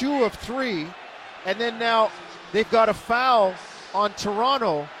made 2 of 3, and then now they've got a foul on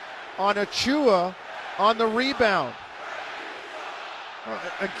Toronto on Achua on the rebound.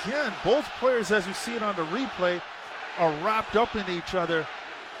 Again, both players, as you see it on the replay, are wrapped up in each other,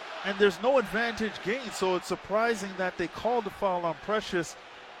 and there's no advantage gained. So it's surprising that they called the foul on Precious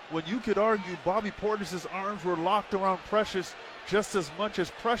when you could argue Bobby Portis' arms were locked around Precious just as much as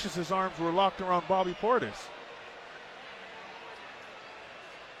Precious's arms were locked around Bobby Portis.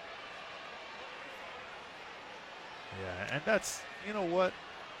 Yeah, and that's, you know what?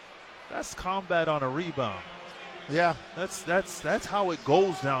 That's combat on a rebound. Yeah. That's how it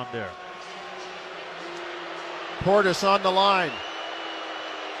goes down there. Portis on the line.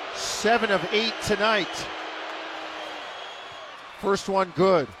 7 of 8 tonight. First one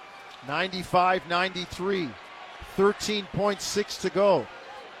good. 95-93. 13.6 to go.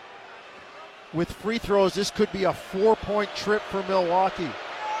 With free throws, this could be a 4-point trip for Milwaukee.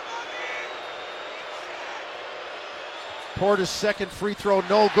 Portis' second free throw,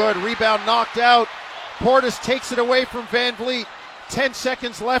 no good. Rebound knocked out. Portis takes it away from Van Vliet. 10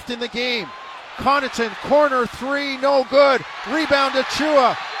 seconds left in the game. Connaughton, corner three, no good. Rebound to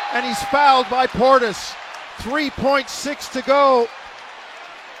Chua, and he's fouled by Portis. 3.6 to go.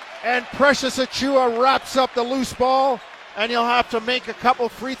 And Precious Achiuwa wraps up the loose ball, and he'll have to make a couple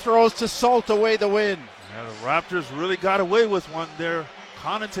free throws to salt away the win. Yeah, the Raptors really got away with one there.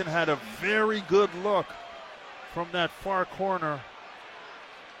 Connaughton had a very good look from that far corner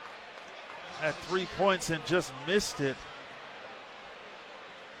at 3 points and just missed it.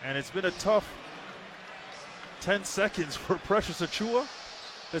 And it's been a tough 10 seconds for Precious Achiuwa.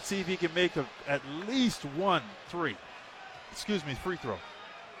 Let's see if he can make at least one free throw.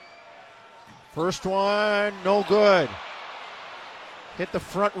 First one, no good. Hit the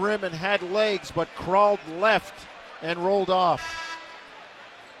front rim and had legs, but crawled left and rolled off.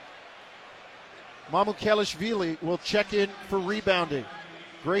 Mamukelashvili will check in for rebounding.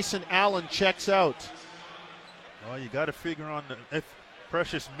 Grayson Allen checks out. Well, you got to figure on if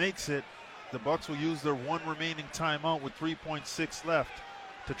Precious makes it, the Bucks will use their one remaining timeout with 3.6 left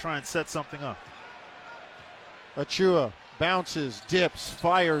to try and set something up. Achiuwa bounces, dips,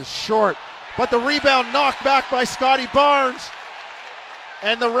 fires short, but the rebound knocked back by Scotty Barnes.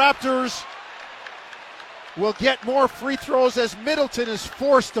 And the Raptors will get more free throws as Middleton is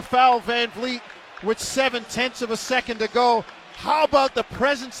forced to foul Van Vliet with 0.7 of a second to go. How about the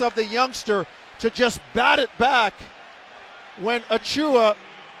presence of the youngster to just bat it back when Achiuwa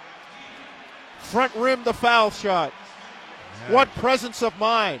front rim the foul shot? Yeah. What presence of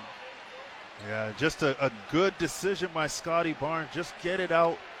mind. Yeah, just a good decision by Scotty Barnes. Just get it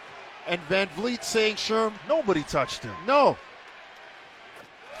out. And Van Vliet saying, Sherm, nobody touched him. No.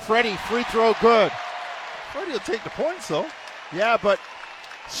 Freddie, free throw good. Freddie will take the points, though. Yeah, but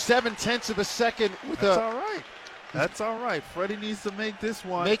 0.7 of a second with That's all right. That's all right. Freddie needs to make this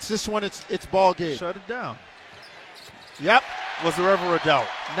one. Makes this one it's ball game. Shut it down. Yep. Was there ever a doubt?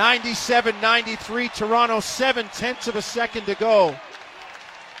 97-93, Toronto, 0.7 of a second to go.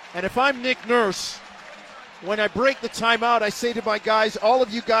 And if I'm Nick Nurse, when I break the timeout, I say to my guys, all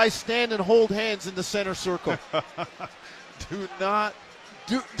of you guys stand and hold hands in the center circle.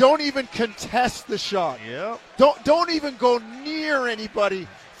 Don't even contest the shot. Yep. Don't even go near anybody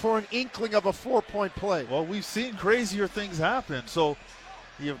for an inkling of a 4-point play. Well, we've seen crazier things happen, so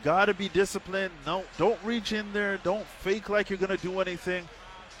you've got to be disciplined. No, don't reach in there. Don't fake like you're going to do anything.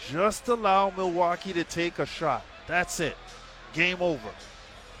 Just allow Milwaukee to take a shot. That's it. Game over.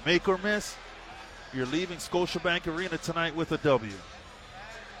 Make or miss, you're leaving Scotiabank Arena tonight with a W.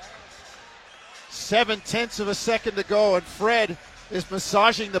 0.7 of a second to go, and Fred is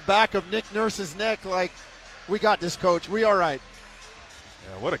massaging the back of Nick Nurse's neck like, we got this, coach. We all right.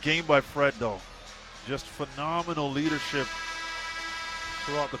 Yeah, what a game by Fred, though. Just phenomenal leadership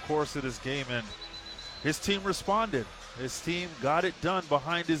throughout the course of this game, and his team responded. His team got it done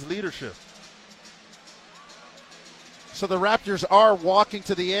behind his leadership. So the Raptors are walking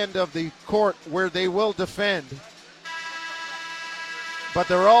to the end of the court where they will defend. But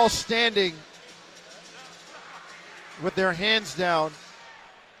they're all standing with their hands down.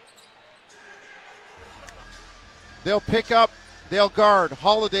 They'll pick up, they'll guard.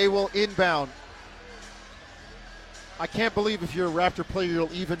 Holiday will inbound. I can't believe if you're a Raptor player,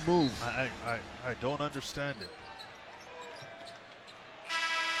 you'll even move. I don't understand it.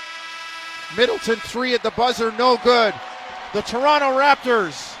 Middleton, three at the buzzer, no good. The Toronto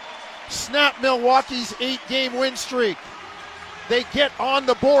Raptors snap Milwaukee's 8-game win streak. They get on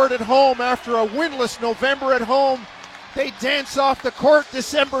the board at home after a winless November at home. They dance off the court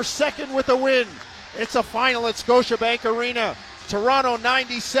December 2nd with a win. It's a final at Scotiabank Arena. Toronto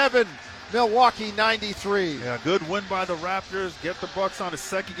 97, Milwaukee 93. Yeah, good win by the Raptors. Get the Bucks on a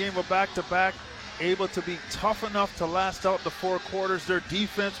second game of back-to-back. able to be tough enough to last out the 4 quarters. Their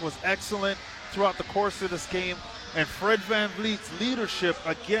defense was excellent throughout the course of this game. And Fred VanVleet's leadership,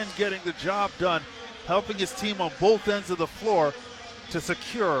 again, getting the job done, helping his team on both ends of the floor to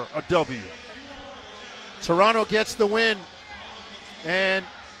secure a W. Toronto gets the win, and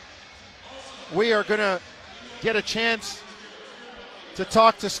we are going to get a chance to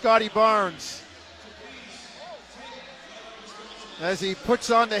talk to Scotty Barnes as he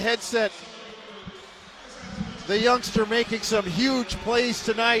puts on the headset. The youngster making some huge plays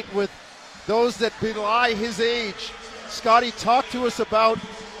tonight with those that belie his age. Scotty, talk to us about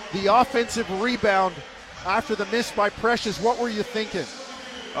the offensive rebound after the miss by Precious. What were you thinking?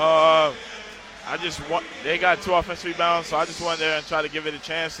 They got 2 offensive rebounds, so I just went there and tried to give it a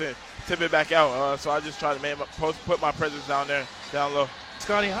chance to tip it back out. So I just tried to put my presence down low.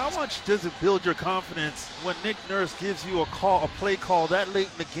 Scotty, how much does it build your confidence when Nick Nurse gives you a play call that late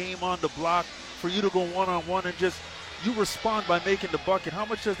in the game on the block for you to go one-on-one and just you respond by making the bucket? How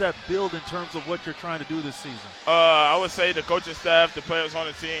much does that build in terms of what you're trying to do this season? I would say the coaching staff, the players on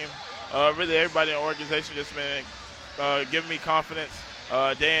the team, really everybody in the organization just been giving me confidence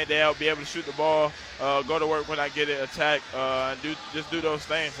day in, day out, be able to shoot the ball, go to work when I get it, attack, and do those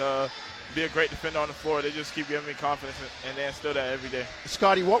things. Be a great defender on the floor. They just keep giving me confidence, and they instill that every day.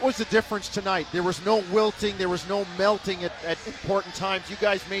 Scotty, what was the difference tonight? There was no wilting. There was no melting at important times. You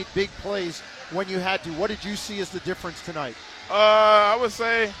guys made big plays when you had to. What did you see as the difference tonight? I would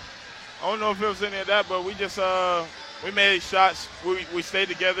say, I don't know if it was any of that, but we just we made shots. We stayed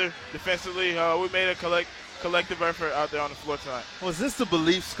together defensively. We made a collective effort out there on the floor tonight. Was this the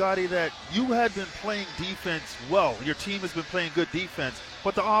belief, Scotty, that you had been playing defense well? Your team has been playing good defense,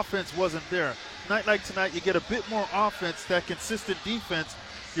 but the offense wasn't there. Night like tonight, you get a bit more offense, that consistent defense,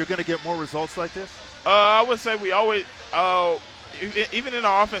 you're going to get more results like this? I would say we always, even in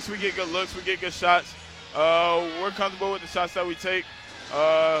our offense, we get good looks, we get good shots. We're comfortable with the shots that we take.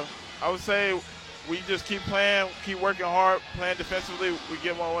 I would say we just keep playing, keep working hard, playing defensively, we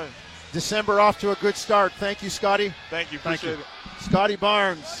get more wins. December off to a good start. Thank you, Scotty. Thank you. Appreciate it. Scotty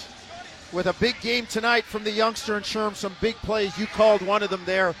Barnes with a big game tonight from the youngster in Sherm. Some big plays. You called one of them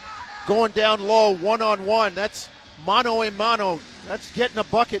there. Going down low, one-on-one. That's mano a mano. That's getting a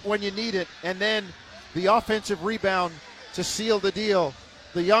bucket when you need it. And then the offensive rebound to seal the deal.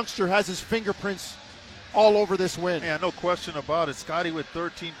 The youngster has his fingerprints all over this win. Yeah, no question about it. Scotty with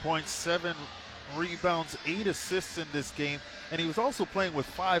 13 points, 7 rebounds, 8 assists in this game. And he was also playing with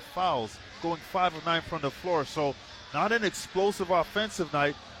 5 fouls, going 5 of 9 from the floor. So not an explosive offensive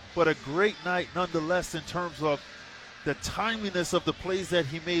night, but a great night nonetheless in terms of the timeliness of the plays that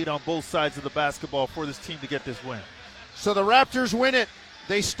he made on both sides of the basketball for this team to get this win. So the Raptors win it.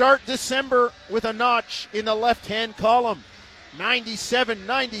 They start December with a notch in the left-hand column.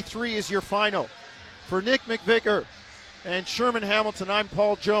 97-93 is your final. For Nick McVicker and Sherman Hamilton, I'm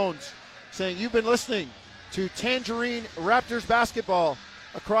Paul Jones, saying you've been listening to Tangerine Raptors basketball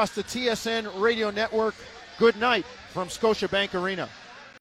across the TSN radio network. Good night from Scotiabank Arena.